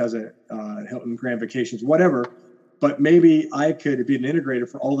 it has a Hilton Grand Vacations, whatever. But maybe I could be an integrator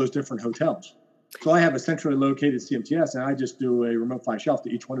for all those different hotels. So I have a centrally located CMTS and I just do a remote PHY shelf to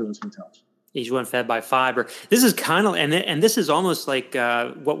each one of those hotels. Each one fed by fiber. This is kind of, and this is almost like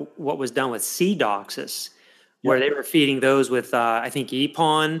what was done with C-DOCSIS, where they were feeding those with, I think,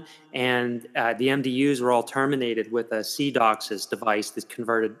 EPON, and the MDUs were all terminated with a C-DOCSIS device that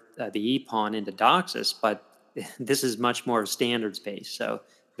converted the EPON into DOCSIS, but this is much more standards-based, so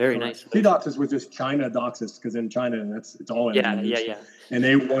very nice. C-DOCSIS was just China DOCSIS, because in China, it's all MDUs. Yeah. And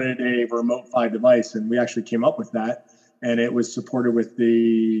they wanted a remote PHY device, and we actually came up with that. And it was supported with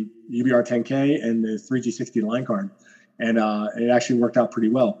the UBR10K and the 3G60 line card. And it actually worked out pretty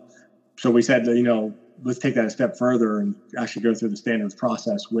well. So we said, let's take that a step further and actually go through the standards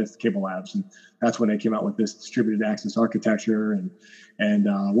process with Cable Labs. And that's when they came out with this distributed access architecture. And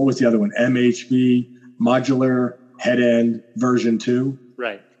what was the other one? MHV, modular head-end version 2.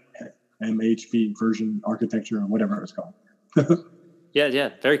 Right. MHV version architecture, or whatever it was called. Yeah.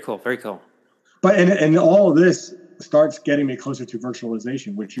 Very cool. Very cool. But and all of this starts getting me closer to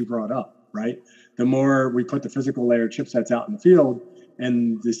virtualization, which you brought up, right? The more we put the physical layer chipsets out in the field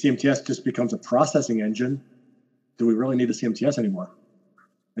and the CMTS just becomes a processing engine, do we really need a CMTS anymore?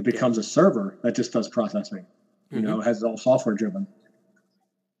 It becomes a server that just does processing, has all software driven.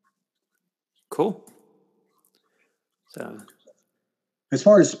 Cool. So as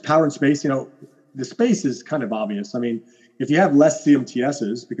far as power and space, the space is kind of obvious. I mean, if you have less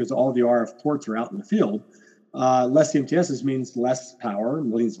CMTSs, because all the RF ports are out in the field, less CMTSs means less power,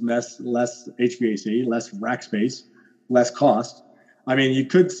 means less HVAC, less rack space, less cost. I mean, you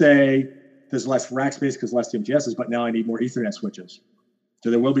could say there's less rack space because less CMTSs, but now I need more Ethernet switches. So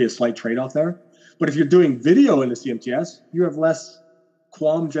there will be a slight trade-off there. But if you're doing video in the CMTS, you have less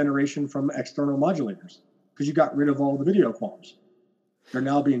QAM generation from external modulators because you got rid of all the video QAMs. They're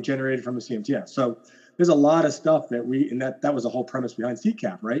now being generated from the CMTS. So there's a lot of stuff that that was the whole premise behind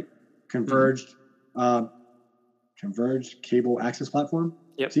CCAP, right? Converged cable access platform,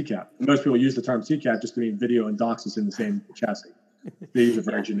 CCAP. Most people use the term CCAP just to mean video and DOCSIS in the same chassis. They use it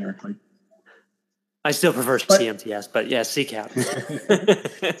very generically. I still prefer CMTS, but yeah, CCAP.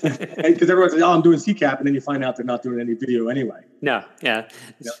 Because everyone's like, I'm doing CCAP, and then you find out they're not doing any video anyway. No, yeah.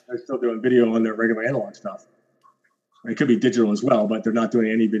 They're still doing video on their regular analog stuff. It could be digital as well, but they're not doing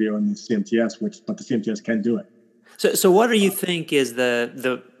any video in the CMTS, but the CMTS can do it. So what do you think is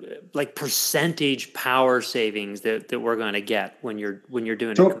the percentage power savings that we're going to get when you're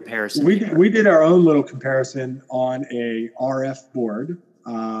doing a comparison? We did our own little comparison on a RF board,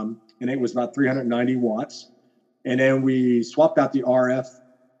 and it was about 390 watts. And then we swapped out the RF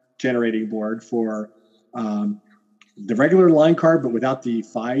generating board for the regular line card, but without the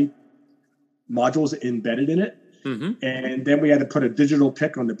PHY modules embedded in it. Mm-hmm. And then we had to put a digital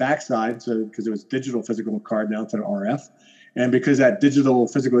PIC on the backside, because it was digital physical card now instead of RF. And because that digital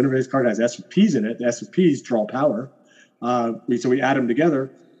physical interface card has SFPs in it, the SFPs draw power. So we add them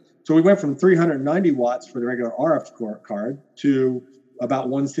together. So we went from 390 watts for the regular RF card to about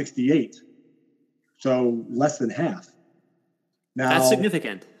 168. So less than half. Now, that's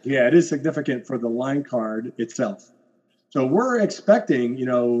significant. Yeah, it is significant for the line card itself. So we're expecting,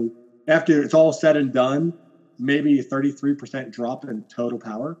 after it's all said and done, maybe a 33% drop in total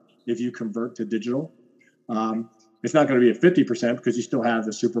power if you convert to digital. It's not going to be a 50% because you still have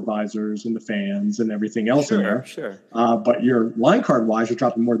the supervisors and the fans and everything else in there. Sure. But your line card wise, you're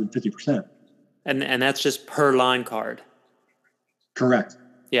dropping more than 50%. And that's just per line card. Correct.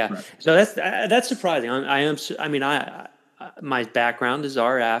 Yeah. Correct. So that's surprising. My background is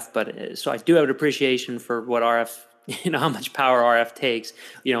RF, but so I do have an appreciation for what RF, how much power RF takes.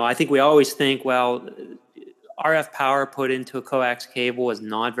 I think we always think, well, RF power put into a coax cable is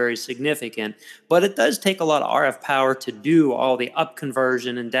not very significant, but it does take a lot of RF power to do all the up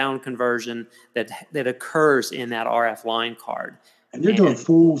conversion and down conversion that occurs in that RF line card. And you're doing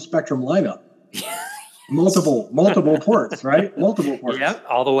full spectrum lineup. Multiple ports, right? Multiple ports. Yeah,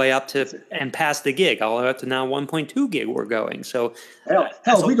 all the way up to and past the gig, all the way up to now 1.2 gig we're going. So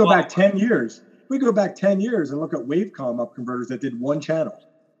hell, we go back 10 years. We go back 10 years and look at Wavecom up converters that did one channel.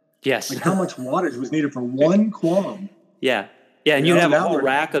 Yes. Like how much wattage was needed for one QAM. Yeah. Yeah, and you'd have a whole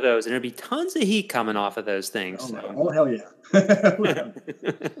rack of those, and there'd be tons of heat coming off of those things. Oh hell yeah.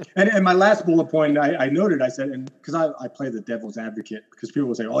 And my last bullet point, I noted, I said, and because I play the devil's advocate, because people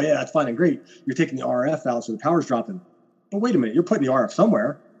will say, oh yeah, that's fine and great. You're taking the RF out, so the power's dropping. But wait a minute, you're putting the RF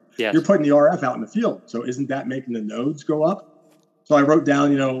somewhere. Yes. You're putting the RF out in the field. So isn't that making the nodes go up? So I wrote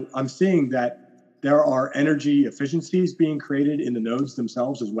down, I'm seeing that there are energy efficiencies being created in the nodes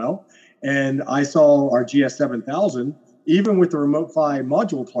themselves as well. And I saw our GS7000, even with the remote PHY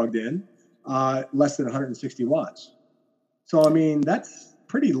module plugged in, less than 160 watts. So, that's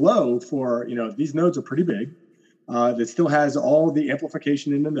pretty low for, these nodes are pretty big. that still has all the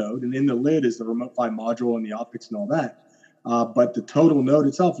amplification in the node, and in the lid is the Remote PHY module and the optics and all that. But the total node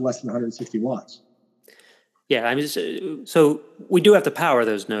itself less than 160 watts. Yeah, I mean, so we do have to power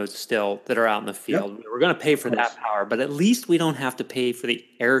those nodes still that are out in the field. Yep. We're going to pay for that power, but at least we don't have to pay for the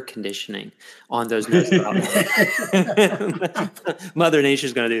air conditioning on those nodes. Mother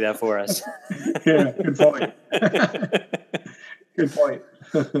Nature's going to do that for us. Yeah, good point. Good point.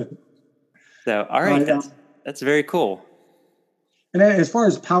 So, all right, that's very cool. And as far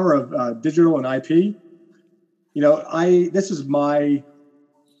as power of digital and IP, this is my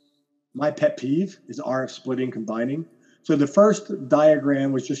pet peeve is RF splitting, combining. So the first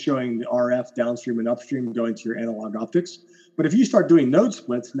diagram was just showing the RF downstream and upstream going to your analog optics. But if you start doing node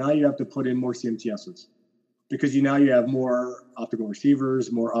splits, now you have to put in more CMTSs because you have more optical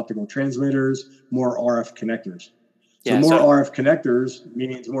receivers, more optical transmitters, more RF connectors. So RF connectors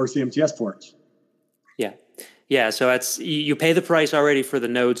means more CMTS ports. Yeah. Yeah. So you pay the price already for the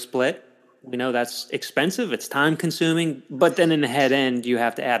node split. We know that's expensive. It's time consuming, but then in the head end, you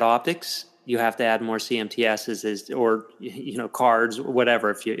have to add optics. You have to add more CMTSs or cards, whatever.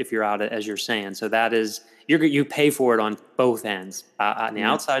 If you're out as you're saying, so that is you pay for it on both ends, on the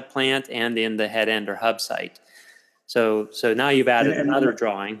outside plant and in the head end or hub site. So now you've added another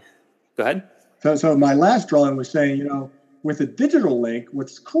drawing. Go ahead. So my last drawing was saying, with a digital link,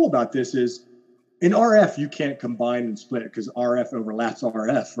 what's cool about this is, in RF, you can't combine and split because RF overlaps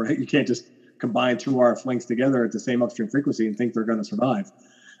RF, right? You can't just combine two RF links together at the same upstream frequency and think they're going to survive.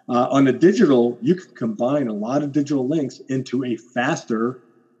 On the digital, you can combine a lot of digital links into a faster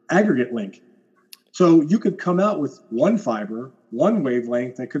aggregate link. So you could come out with one fiber, one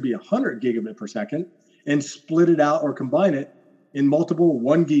wavelength that could be 100 gigabit per second and split it out or combine it in multiple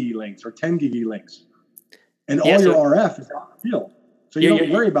 1 gig links or 10 gig links. And all your RF is out in the field. So you don't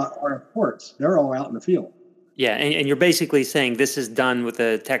worry about RF ports. They're all out in the field. Yeah, and you're basically saying this is done with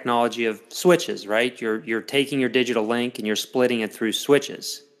the technology of switches, right? You're taking your digital link and you're splitting it through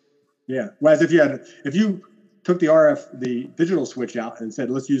switches. Yeah. Whereas if you took the digital switch out and said,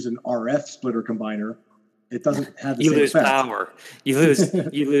 let's use an RF splitter combiner, it doesn't have the same lose effect. Power. You lose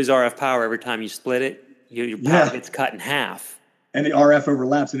RF power every time you split it. Your power gets cut in half. And the RF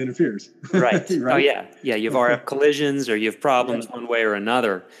overlaps and interferes. Right. Right. Oh, yeah. Yeah, you have RF collisions or you have problems one way or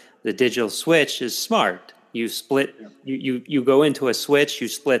another. The digital switch is smart. You split, you go into a switch, you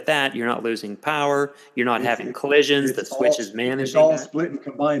split that, you're not losing power, you're not having collisions, the switch is managing It's all split and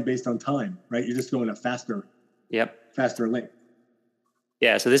combined based on time, right? You're just going a faster link.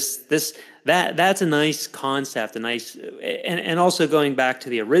 Yeah, so that's a nice concept, and also going back to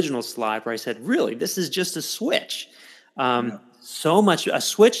the original slide where I said, really, this is just a switch. A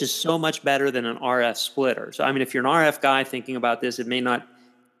switch is so much better than an RF splitter. So, I mean, if you're an RF guy thinking about this, it may not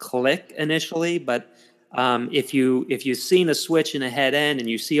click initially, but if you've seen a switch in a head end and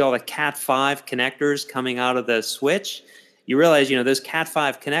you see all the Cat5 connectors coming out of the switch, you realize, those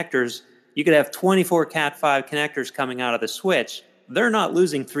Cat5 connectors, you could have 24 Cat5 connectors coming out of the switch. They're not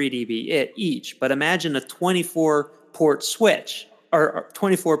losing 3 dB each, but imagine a 24-port switch or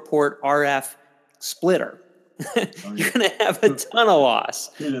 24-port RF splitter. You're going to have a ton of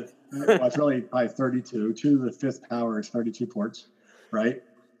loss. Well, it's really probably 32. 2 to the 5th power is 32 ports, right?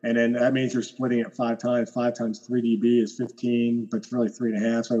 And then that means you're splitting it 5 times. 5 times 3 dB is 15, but it's really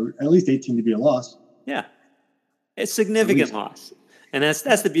 3.5. So at least 18 dB of loss. Yeah, it's significant loss. And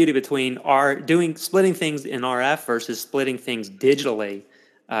that's the beauty between splitting things in RF versus splitting things digitally.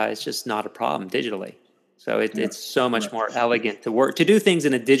 It's just not a problem digitally. So it's so much more elegant to work. To do things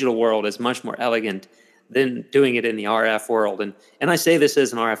in a digital world is much more elegant than doing it in the RF world. And I say this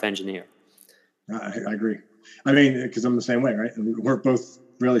as an RF engineer. I agree. I mean, because I'm the same way, right? And we're both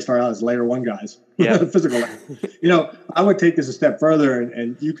really start out as layer 1 guys, physical layer. I would take this a step further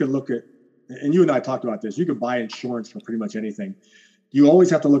and you could look at, and you and I talked about this, you could buy insurance for pretty much anything. You always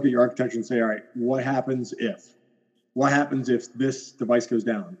have to look at your architecture and say, all right, what happens if this device goes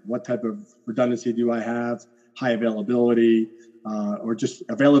down? What type of redundancy do I have? High availability, or just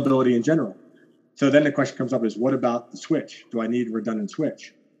availability in general? So then the question comes up is, what about the switch? Do I need a redundant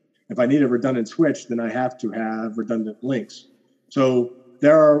switch? If I need a redundant switch, then I have to have redundant links. So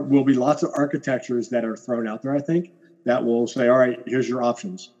there will be lots of architectures that are thrown out there, I think, that will say, all right, here's your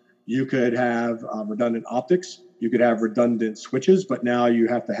options. You could have redundant optics. You could have redundant switches, but now you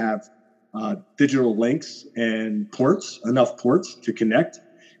have to have digital links and enough ports to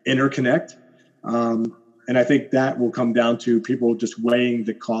interconnect. And I think that will come down to people just weighing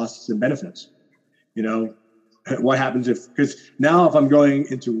the costs and benefits. What happens because now if I'm going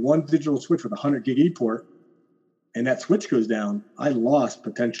into one digital switch with 100 gig E port and that switch goes down, I lost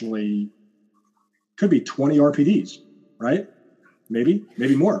potentially could be 20 RPDs, right? Maybe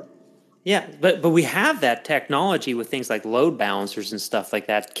more. Yeah, but we have that technology with things like load balancers and stuff like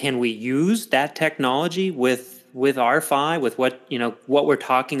that. Can we use that technology with R-PHY, with what we're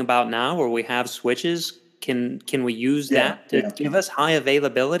talking about now, where we have switches? Can we use that to give us high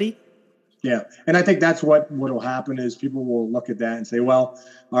availability? Yeah, and I think that's what will happen is people will look at that and say, well,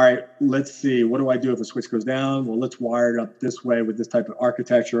 all right, let's see, what do I do if a switch goes down? Well, let's wire it up this way with this type of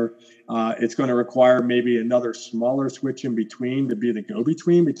architecture. It's going to require maybe another smaller switch in between to be the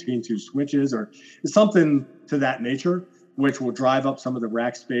go-between between two switches or something to that nature, which will drive up some of the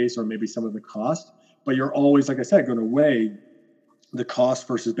rack space or maybe some of the cost. But you're always, like I said, going to weigh the cost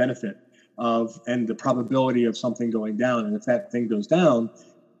versus benefit and the probability of something going down. And if that thing goes down,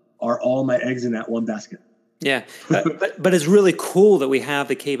 are all my eggs in that one basket? Yeah, but it's really cool that we have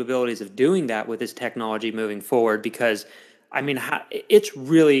the capabilities of doing that with this technology moving forward, because, I mean, it's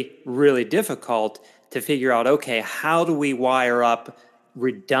really, really difficult to figure out, okay, how do we wire up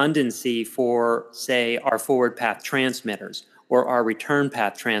redundancy for, say, our forward path transmitters or our return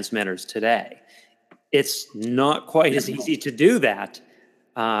path transmitters today? It's not quite as easy to do that.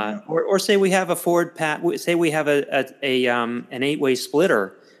 Or say we have a forward path, say we have an 8-way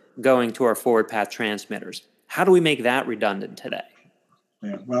splitter going to our forward path transmitters. How do we make that redundant today?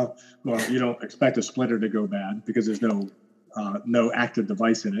 Yeah, well, you don't expect a splitter to go bad because there's no active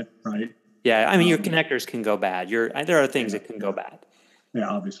device in it, right? Yeah, I mean, your connectors can go bad. There are things that can go bad. Yeah,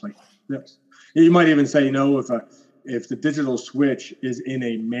 obviously. Yes. You might even say, if the digital switch is in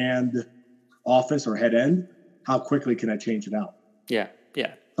a manned office or head end, how quickly can I change it out? Yeah.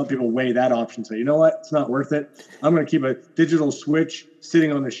 Some people weigh that option, say, you know what, it's not worth it. I'm going to keep a digital switch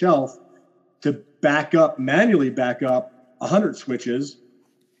sitting on the shelf to manually back up 100 switches,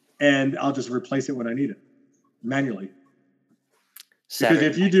 and I'll just replace it when I need it manually. Because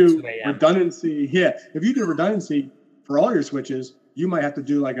if you do redundancy for all your switches, you might have to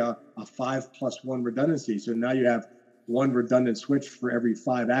do like a 5+1 redundancy. So now you have one redundant switch for every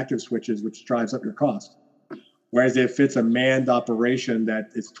 5 active switches, which drives up your cost. Whereas if it's a manned operation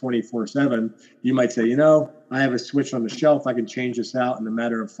that it's 24/7, you might say, I have a switch on the shelf. I can change this out in a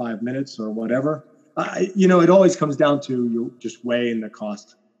matter of 5 minutes or whatever. It always comes down to you just weighing the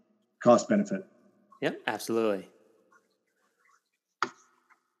cost benefit. Yep, absolutely.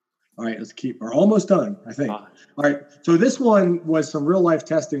 All right, we're almost done, I think. All right, so this one was some real life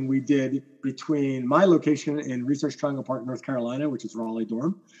testing we did between my location in Research Triangle Park, North Carolina, which is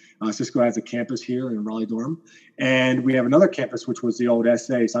Raleigh-Durham. Cisco has a campus here in Raleigh-Durham. And we have another campus, which was the old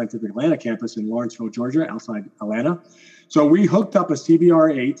SA Scientific Atlanta campus in Lawrenceville, Georgia, outside Atlanta. So we hooked up a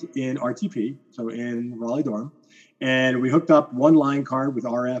CBR8 in RTP, so in Raleigh-Durham. And we hooked up one line card with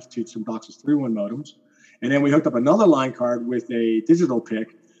RF to some DOCSIS 3.1 modems. And then we hooked up another line card with a digital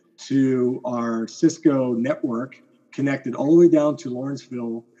PIC to our Cisco network, connected all the way down to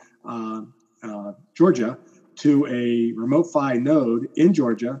Lawrenceville, Georgia, to a remote PHY node in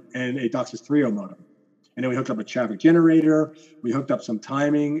Georgia and a DOCSIS 3.0 modem. And then we hooked up a traffic generator. We hooked up some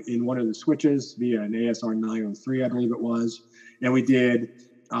timing in one of the switches via an ASR 903, I believe it was. And we did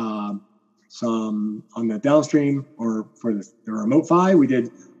some on the downstream, or for the remote PHY, we did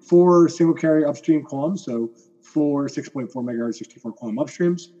 4 single carrier upstream QAMs, so 4 6.4 megahertz 64 QAM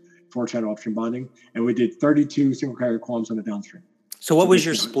upstreams, 4 channel upstream bonding, and we did 32 single carrier QAMs on the downstream. So what was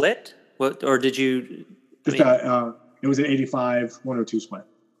your split? Or did you? It was an 85-102 split.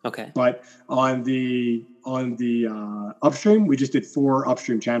 Okay. But on the upstream, we just did 4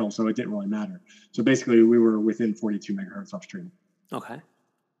 upstream channels, so it didn't really matter. So basically, we were within 42 megahertz upstream. Okay.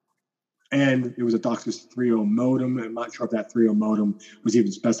 And it was a DOCSIS 3.0 modem. I'm not sure if that 3.0 modem was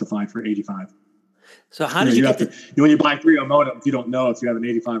even specified for 85. So how did you get when you buy 3.0 modems, you don't know if you have an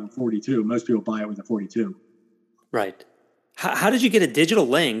 85 or 42. Most people buy it with a 42. Right. How did you get a digital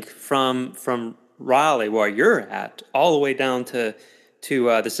link from Raleigh, where you're at, all the way down to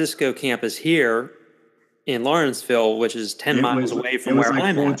the Cisco campus here in Lawrenceville, which is 10 miles away from where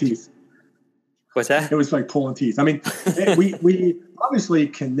I'm at? Teeth. What's that? It was like pulling teeth. I mean, we obviously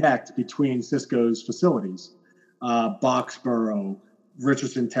connect between Cisco's facilities, Boxborough,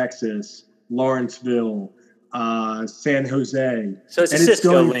 Richardson, Texas, Lawrenceville, San Jose. So it's a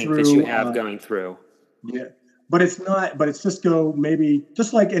Cisco link that you have going through. Yeah, but it's not. But it's Cisco, maybe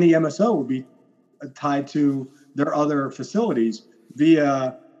just like any MSO would be tied to their other facilities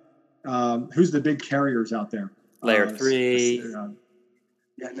via who's the big carriers out there? Layer 3.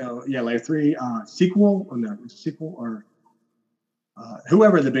 Layer 3. SQL or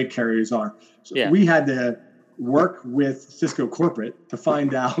whoever the big carriers are. So we had to work with Cisco corporate to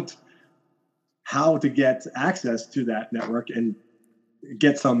find out how to get access to that network, and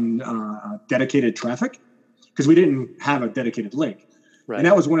get some dedicated traffic because we didn't have a dedicated link. Right. And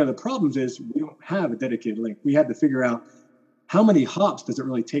that was one of the problems is we don't have a dedicated link. We had to figure out how many hops does it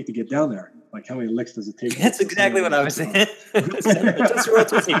really take to get down there? Like how many licks does it take? That's exactly what I was saying. Just a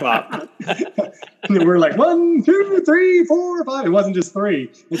Tootsie Pop. And we're like 1, 2, 3, 4, 5. It wasn't just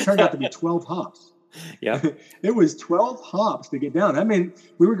 3. It turned out to be 12 hops. Yeah. It was 12 hops to get down. I mean,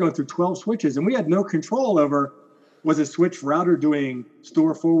 we were going through 12 switches and we had no control over, was a switch router doing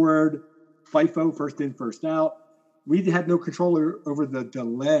store forward, FIFO, first in, first out. We had no control over the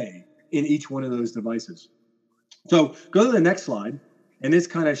delay in each one of those devices. So go to the next slide. And this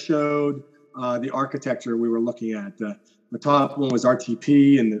kind of showed the architecture we were looking at. The top one was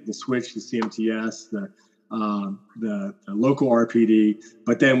RTP and the switch, the CMTS, the local RPD.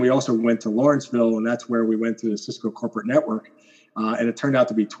 But then we also went to Lawrenceville, and that's where we went to the Cisco corporate network. And it turned out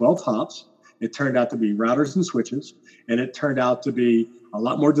to be 12 hops. It turned out to be routers and switches. And it turned out to be a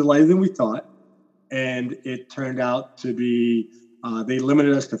lot more delay than we thought. And it turned out to be, they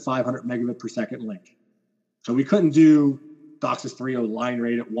limited us to 500 megabit per second link. So we couldn't do DOCSIS 3.0 line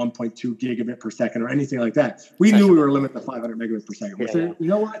rate at 1.2 gigabit per second or anything like that. We knew we were limited to 500 megabits per second. We said, you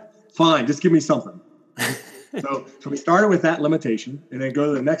know what? Fine, just give me something. So we started with that limitation, and then go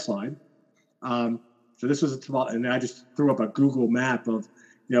to the next slide. So this was and I just threw up a Google map of,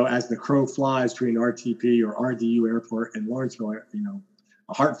 as the crow flies between RTP or RDU Airport and Lawrenceville,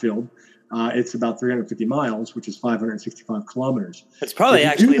 Hartfield. It's about 350 miles, which is 565 kilometers. It's probably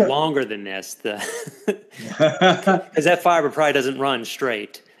actually longer than this, because that fiber probably doesn't run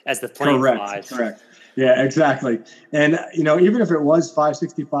straight as the plane flies. Correct. Yeah, exactly. And even if it was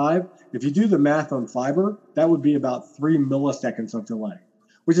 565, if you do the math on fiber, that would be about 3 milliseconds of delay,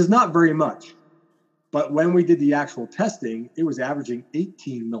 which is not very much. But when we did the actual testing, it was averaging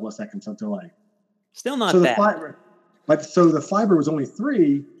 18 milliseconds of delay. Still not bad. So the fiber was only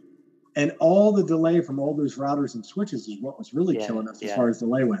 3. And all the delay from all those routers and switches is what was really killing us as far as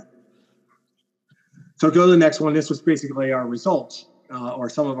delay went. So go to the next one. This was basically our results or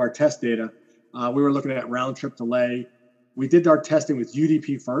some of our test data. We were looking at round trip delay. We did our testing with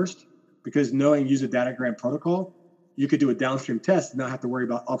UDP first because knowing use a datagram protocol, you could do a downstream test and not have to worry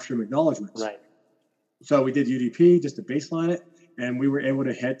about upstream acknowledgements. Right. So we did UDP just to baseline it, and we were able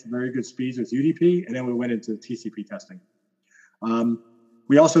to hit very good speeds with UDP, and then we went into TCP testing.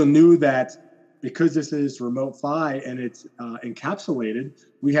 We also knew that because this is remote PHY and it's encapsulated,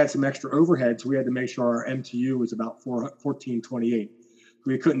 we had some extra overhead, so we had to make sure our MTU was about 1428.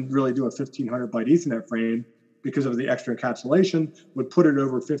 We couldn't really do a 1500 byte Ethernet frame because of the extra encapsulation. Would put it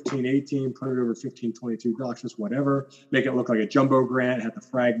over 1518, put it over 1522 DOCSIS, whatever, make it look like a jumbo grant, have to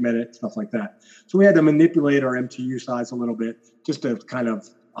fragment it, stuff like that. So we had to manipulate our MTU size a little bit just to kind of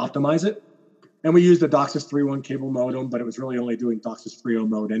optimize it. And we used a DOCSIS 3.1 cable modem, but it was really only doing DOCSIS 3.0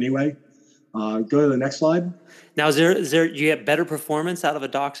 mode anyway. Go to the next slide. Now, is there you get better performance out of a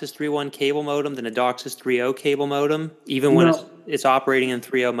DOCSIS 3.1 cable modem than a DOCSIS 3.0 cable modem, even when it's operating in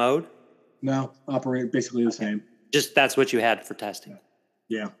 3.0 mode? No, operate basically the same. Just that's what you had for testing.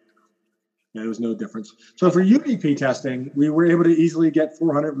 Yeah, there was no difference. So for UDP testing, we were able to easily get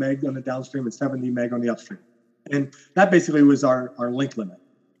 400 meg on the downstream and 70 meg on the upstream. And that basically was our link limit.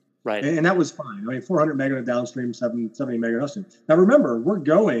 Right. And that was fine. I mean, 400 meg on the downstream, 70 meg on the upstream. Now, remember, we're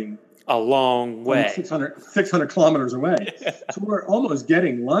going a long way, 600 kilometers away. So we're almost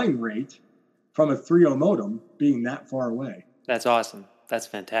getting line rate from a 3.0 modem being that far away. That's awesome. That's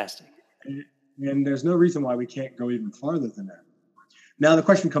fantastic. And there's no reason why we can't go even farther than that. Now, the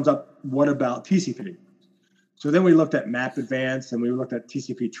question comes up, what about TCP? So then we looked at map advance and we looked at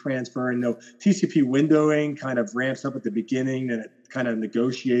TCP transfer, and TCP windowing kind of ramps up at the beginning and it kind of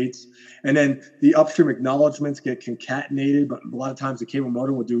negotiates. And then the upstream acknowledgements get concatenated, but a lot of times the cable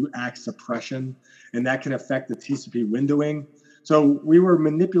modem will do ACK suppression, and that can affect the TCP windowing. So we were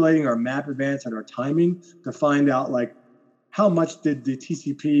manipulating our map advance and our timing to find out how much did the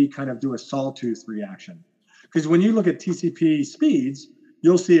TCP kind of do a sawtooth reaction? Because when you look at TCP speeds,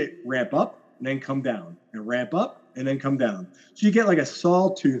 you'll see it ramp up and then come down, and ramp up and then come down. So you get like a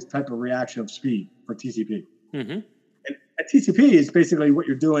sawtooth type of reaction of speed for TCP. Mm-hmm. And a TCP is basically what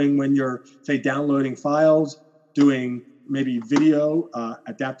you're doing when you're, say, downloading files, doing maybe video,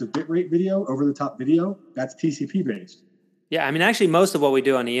 adaptive bitrate video, over-the-top video. That's TCP based. Yeah, I mean, actually, most of what we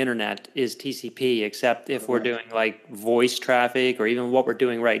do on the internet is TCP, except if we're doing like voice traffic, or even what we're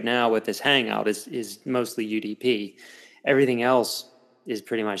doing right now with this Hangout is mostly UDP. Everything else is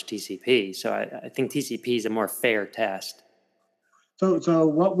pretty much TCP. So I think TCP is a more fair test. So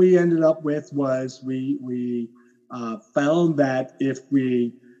what we ended up with was we found that if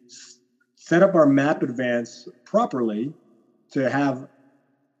we set up our map advance properly, to have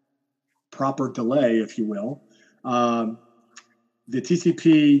proper delay, if you will, the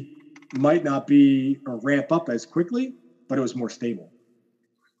TCP might not be or ramp up as quickly, but it was more stable.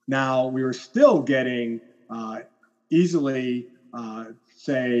 Now, we were still getting easily,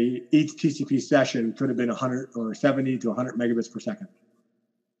 say, each TCP session could have been 100 or 70 to 100 megabits per second.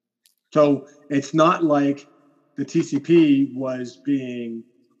 So it's not like the TCP was being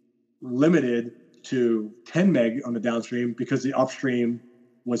limited to 10 meg on the downstream because the upstream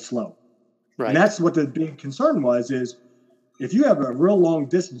was slow. Right. And that's what the big concern was, is if you have a real long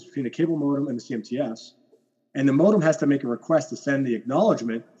distance between a cable modem and the CMTS, and the modem has to make a request to send the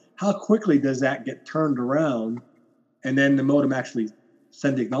acknowledgement, how quickly does that get turned around and then the modem actually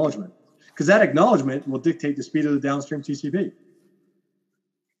send the acknowledgement? Because that acknowledgement will dictate the speed of the downstream TCP.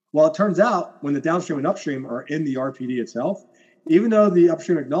 Well, it turns out when the downstream and upstream are in the RPD itself, even though the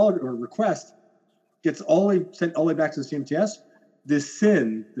upstream acknowledgement or request gets sent all the way back to the CMTS, the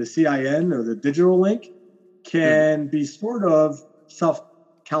SYN, the CIN, or the digital link can be sort of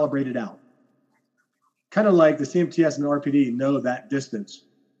self-calibrated out. Kind of like the CMTS and the RPD know that distance,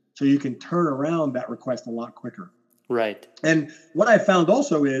 so you can turn around that request a lot quicker. Right. And what I found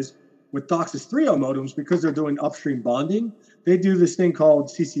also is with DOCSIS 3.0 modems, because they're doing upstream bonding, they do this thing called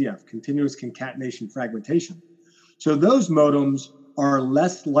CCF, continuous concatenation fragmentation. So those modems are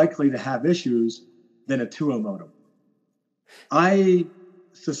less likely to have issues than a 2.0 modem. I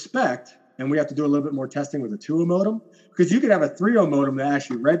suspect, and we have to do a little bit more testing with a 2.0 modem, because you could have a 3.0 modem that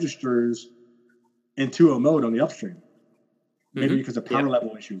actually registers in 2.0 mode on the upstream. Maybe because of power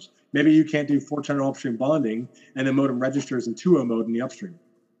level issues. Maybe you can't do 4-channel upstream bonding and the modem registers in 2.0 mode in the upstream.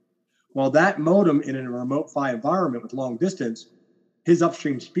 Well, that modem in a remote PHY environment with long distance, his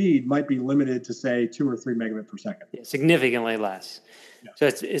upstream speed might be limited to, say, 2 or 3 megabit per second. Yeah, significantly less. Yeah. So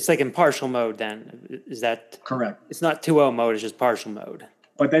it's like in partial mode then. Is that correct? It's not 2.0 mode, it's just partial mode.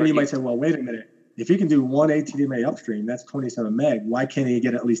 But then you might say, well, wait a minute. If you can do 1 ATDMA upstream, that's 27 meg. Why can't he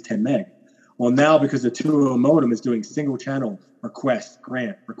get at least 10 meg? Well, now because the 2.0 modem is doing single channel request,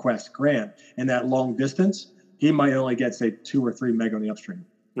 grant, and that long distance, he might only get, say, 2 or 3 meg on the upstream.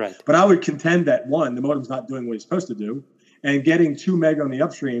 Right. But I would contend that, one, the modem's not doing what he's supposed to do, and getting 2 meg on the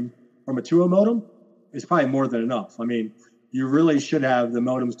upstream from a 2.0 modem is probably more than enough. I mean, you really should have the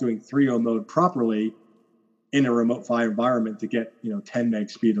modems doing 3.0 mode properly in a remote PHY environment to get 10 meg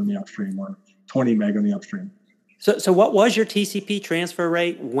speed on the upstream or 20 meg on the upstream. So what was your TCP transfer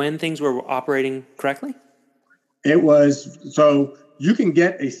rate when things were operating correctly? It was, so you can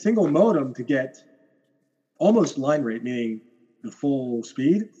get a single modem to get almost line rate, meaning the full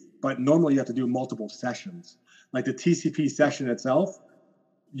speed, but normally you have to do multiple sessions. Like the TCP session itself,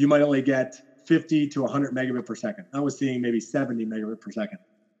 you might only get 50 to 100 megabit per second. I was seeing maybe 70 megabit per second.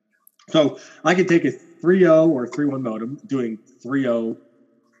 So I could take a 3.0 or 3.1 modem doing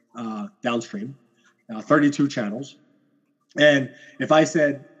 3.0 downstream, 32 channels. And if I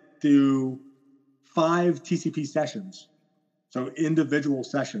said do 5 TCP sessions, so individual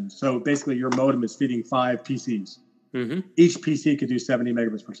sessions. So basically your modem is feeding 5 PCs. Mm-hmm. Each PC could do 70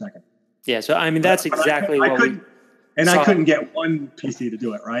 megabits per second. Yeah, so I mean, that's exactly what we And I couldn't get one PC to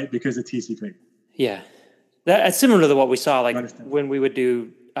do it, right? Because of TCP. Yeah. That's similar to what we saw, like when we would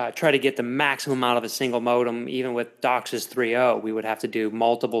do try to get the maximum out of a single modem, even with DOCSIS 3.0, we would have to do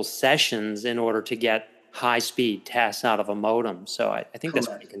multiple sessions in order to get high-speed tests out of a modem. So I think that's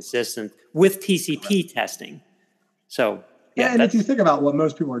pretty consistent with TCP testing. So, yeah. And if you think about what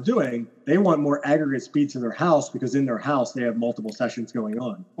most people are doing, they want more aggregate speeds in their house because in their house they have multiple sessions going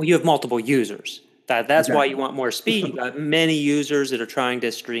on. Well, you have multiple users. That's exactly why you want more speed. You've got many users that are trying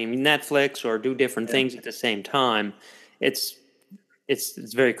to stream Netflix or do different things at the same time. It's a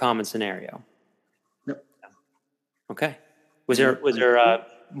very common scenario. Yep. Okay. Was there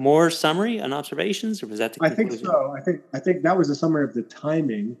more summary and observations, or was that the conclusion? I think so. I think that was a summary of the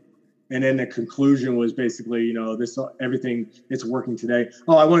timing, and then the conclusion was basically, everything it's working today.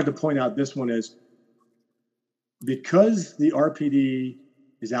 Oh, I wanted to point out this one is because the RPD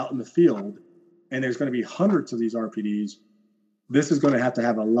is out in the field, and there's going to be hundreds of these RPDs. This is going to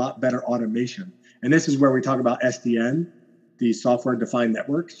have a lot better automation, and this is where we talk about SDN, the software-defined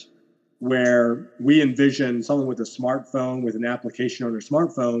networks, where we envision someone with a smartphone, with an application on their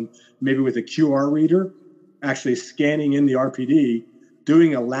smartphone, maybe with a QR reader, actually scanning in the RPD,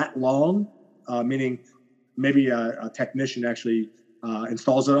 doing a lat long, meaning maybe a technician actually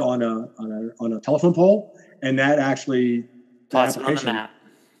installs it on a telephone pole, and that actually plots it on the map.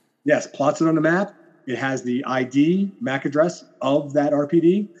 Yes, plots it on the map. It has the ID MAC address of that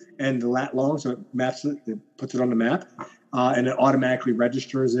RPD and the lat long, so it maps it, it puts it on the map. And it automatically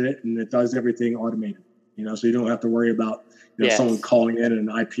registers it, and it does everything automated. so you don't have to worry about someone calling in an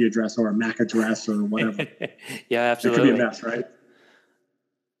IP address or a MAC address or whatever. Yeah, absolutely. It could be a mess, right?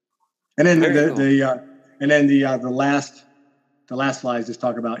 And then the last slides just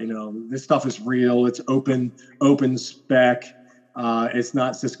talk about, this stuff is real. It's open spec. It's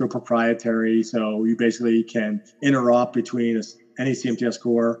not Cisco proprietary. So you basically can interop between any CMTS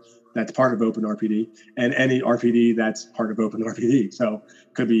core that's part of OpenRPD and any RPD that's part of OpenRPD. So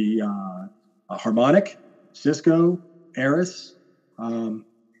it could be a Harmonic, Cisco, Aris,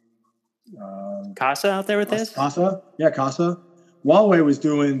 Casa out there with this? Casa. Huawei was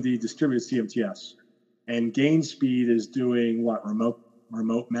doing the distributed CMTS, and Gainspeed is doing what? Remote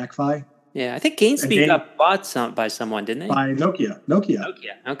MACPHY? Yeah, I think Gainspeed got bought by someone, didn't they? By Nokia.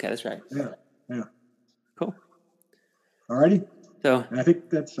 Okay, that's right. Yeah. Cool. Alrighty. So I think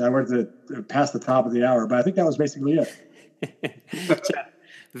we're past the top of the hour, but I think that was basically it. So,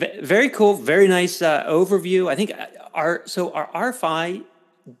 very cool, very nice overview. I think our RFI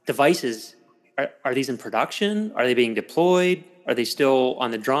devices, are these in production? Are they being deployed? Are they still on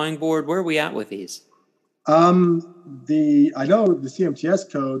the drawing board? Where are we at with these? I know the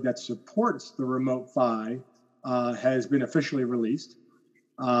CMTS code that supports the Remote PHY has been officially released.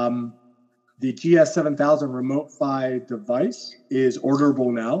 The GS7000 Remote PHY device is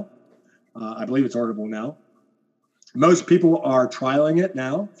orderable now. I believe it's orderable now. Most people are trialing it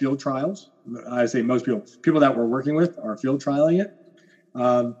now, field trials. I say most people that we're working with are field trialing it.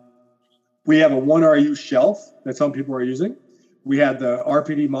 We have a 1RU shelf that some people are using. We have the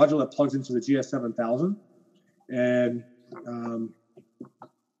RPD module that plugs into the GS7000. And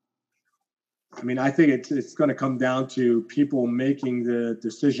I think it's going to come down to people making the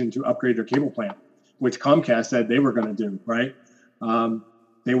decision to upgrade their cable plant, which Comcast said they were going to do, right?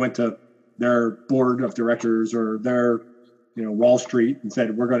 They went to their board of directors or their, Wall Street and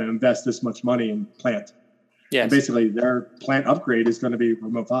said, we're going to invest this much money in plant. Yes. And basically, their plant upgrade is going to be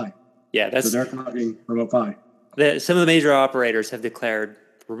Remote PHY. Yeah, so they're talking Remote PHY. Some of the major operators have declared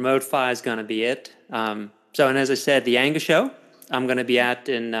Remote PHY is going to be it. And as I said, the ANGA show, I'm going to be at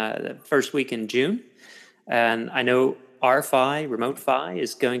in the first week in June. And I know RFI, Remote PHY,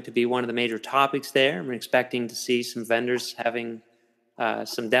 is going to be one of the major topics there. I'm expecting to see some vendors having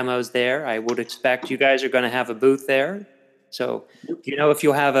some demos there. I would expect you guys are going to have a booth there. So do you know if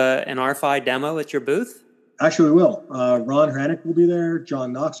you'll have an RFI demo at your booth? Actually, we will. Ron Hranick will be there.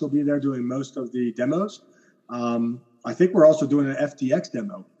 John Knox will be there doing most of the demos. I think we're also doing an FDX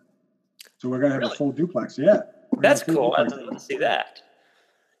demo. So we're going to have a full duplex. Yeah. That's cool. I'd love to see that.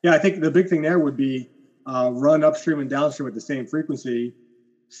 Yeah, I think the big thing there would be run upstream and downstream at the same frequency,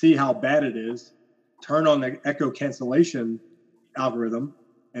 see how bad it is, turn on the echo cancellation algorithm,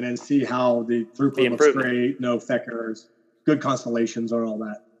 and then see how the throughput looks great, no FEC errors, good constellations, or all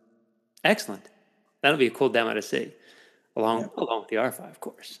that. Excellent. That'll be a cool demo to see, along with the R5, of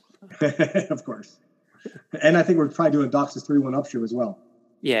course. Of course. And I think we're probably doing DOCSIS 3.1 upstream as well.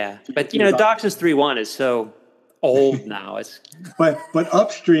 Yeah, but DOCSIS 3.1 is so old now. But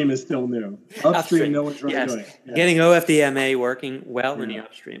upstream is still new. Upstream, no one's really doing it. Yeah. Getting OFDMA working well in the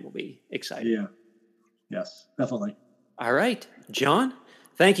upstream will be exciting. Yeah. Yes, definitely. All right, John,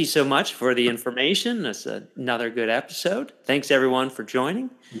 thank you so much for the information. That's another good episode. Thanks, everyone, for joining.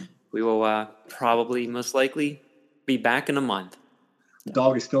 We will probably most likely be back in a month. The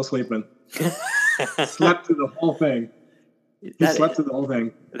dog is still sleeping. Slept through the whole thing. He slept through the whole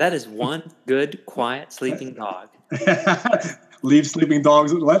thing. That is one good, quiet, sleeping dog. Let sleeping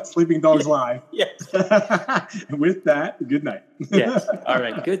dogs lie. Yes. With that, good night. Yes. All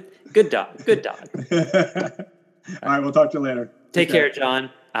right. Good dog. Good dog. All right. We'll talk to you later. Take care, John.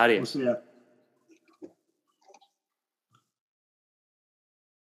 Adios. We'll see ya.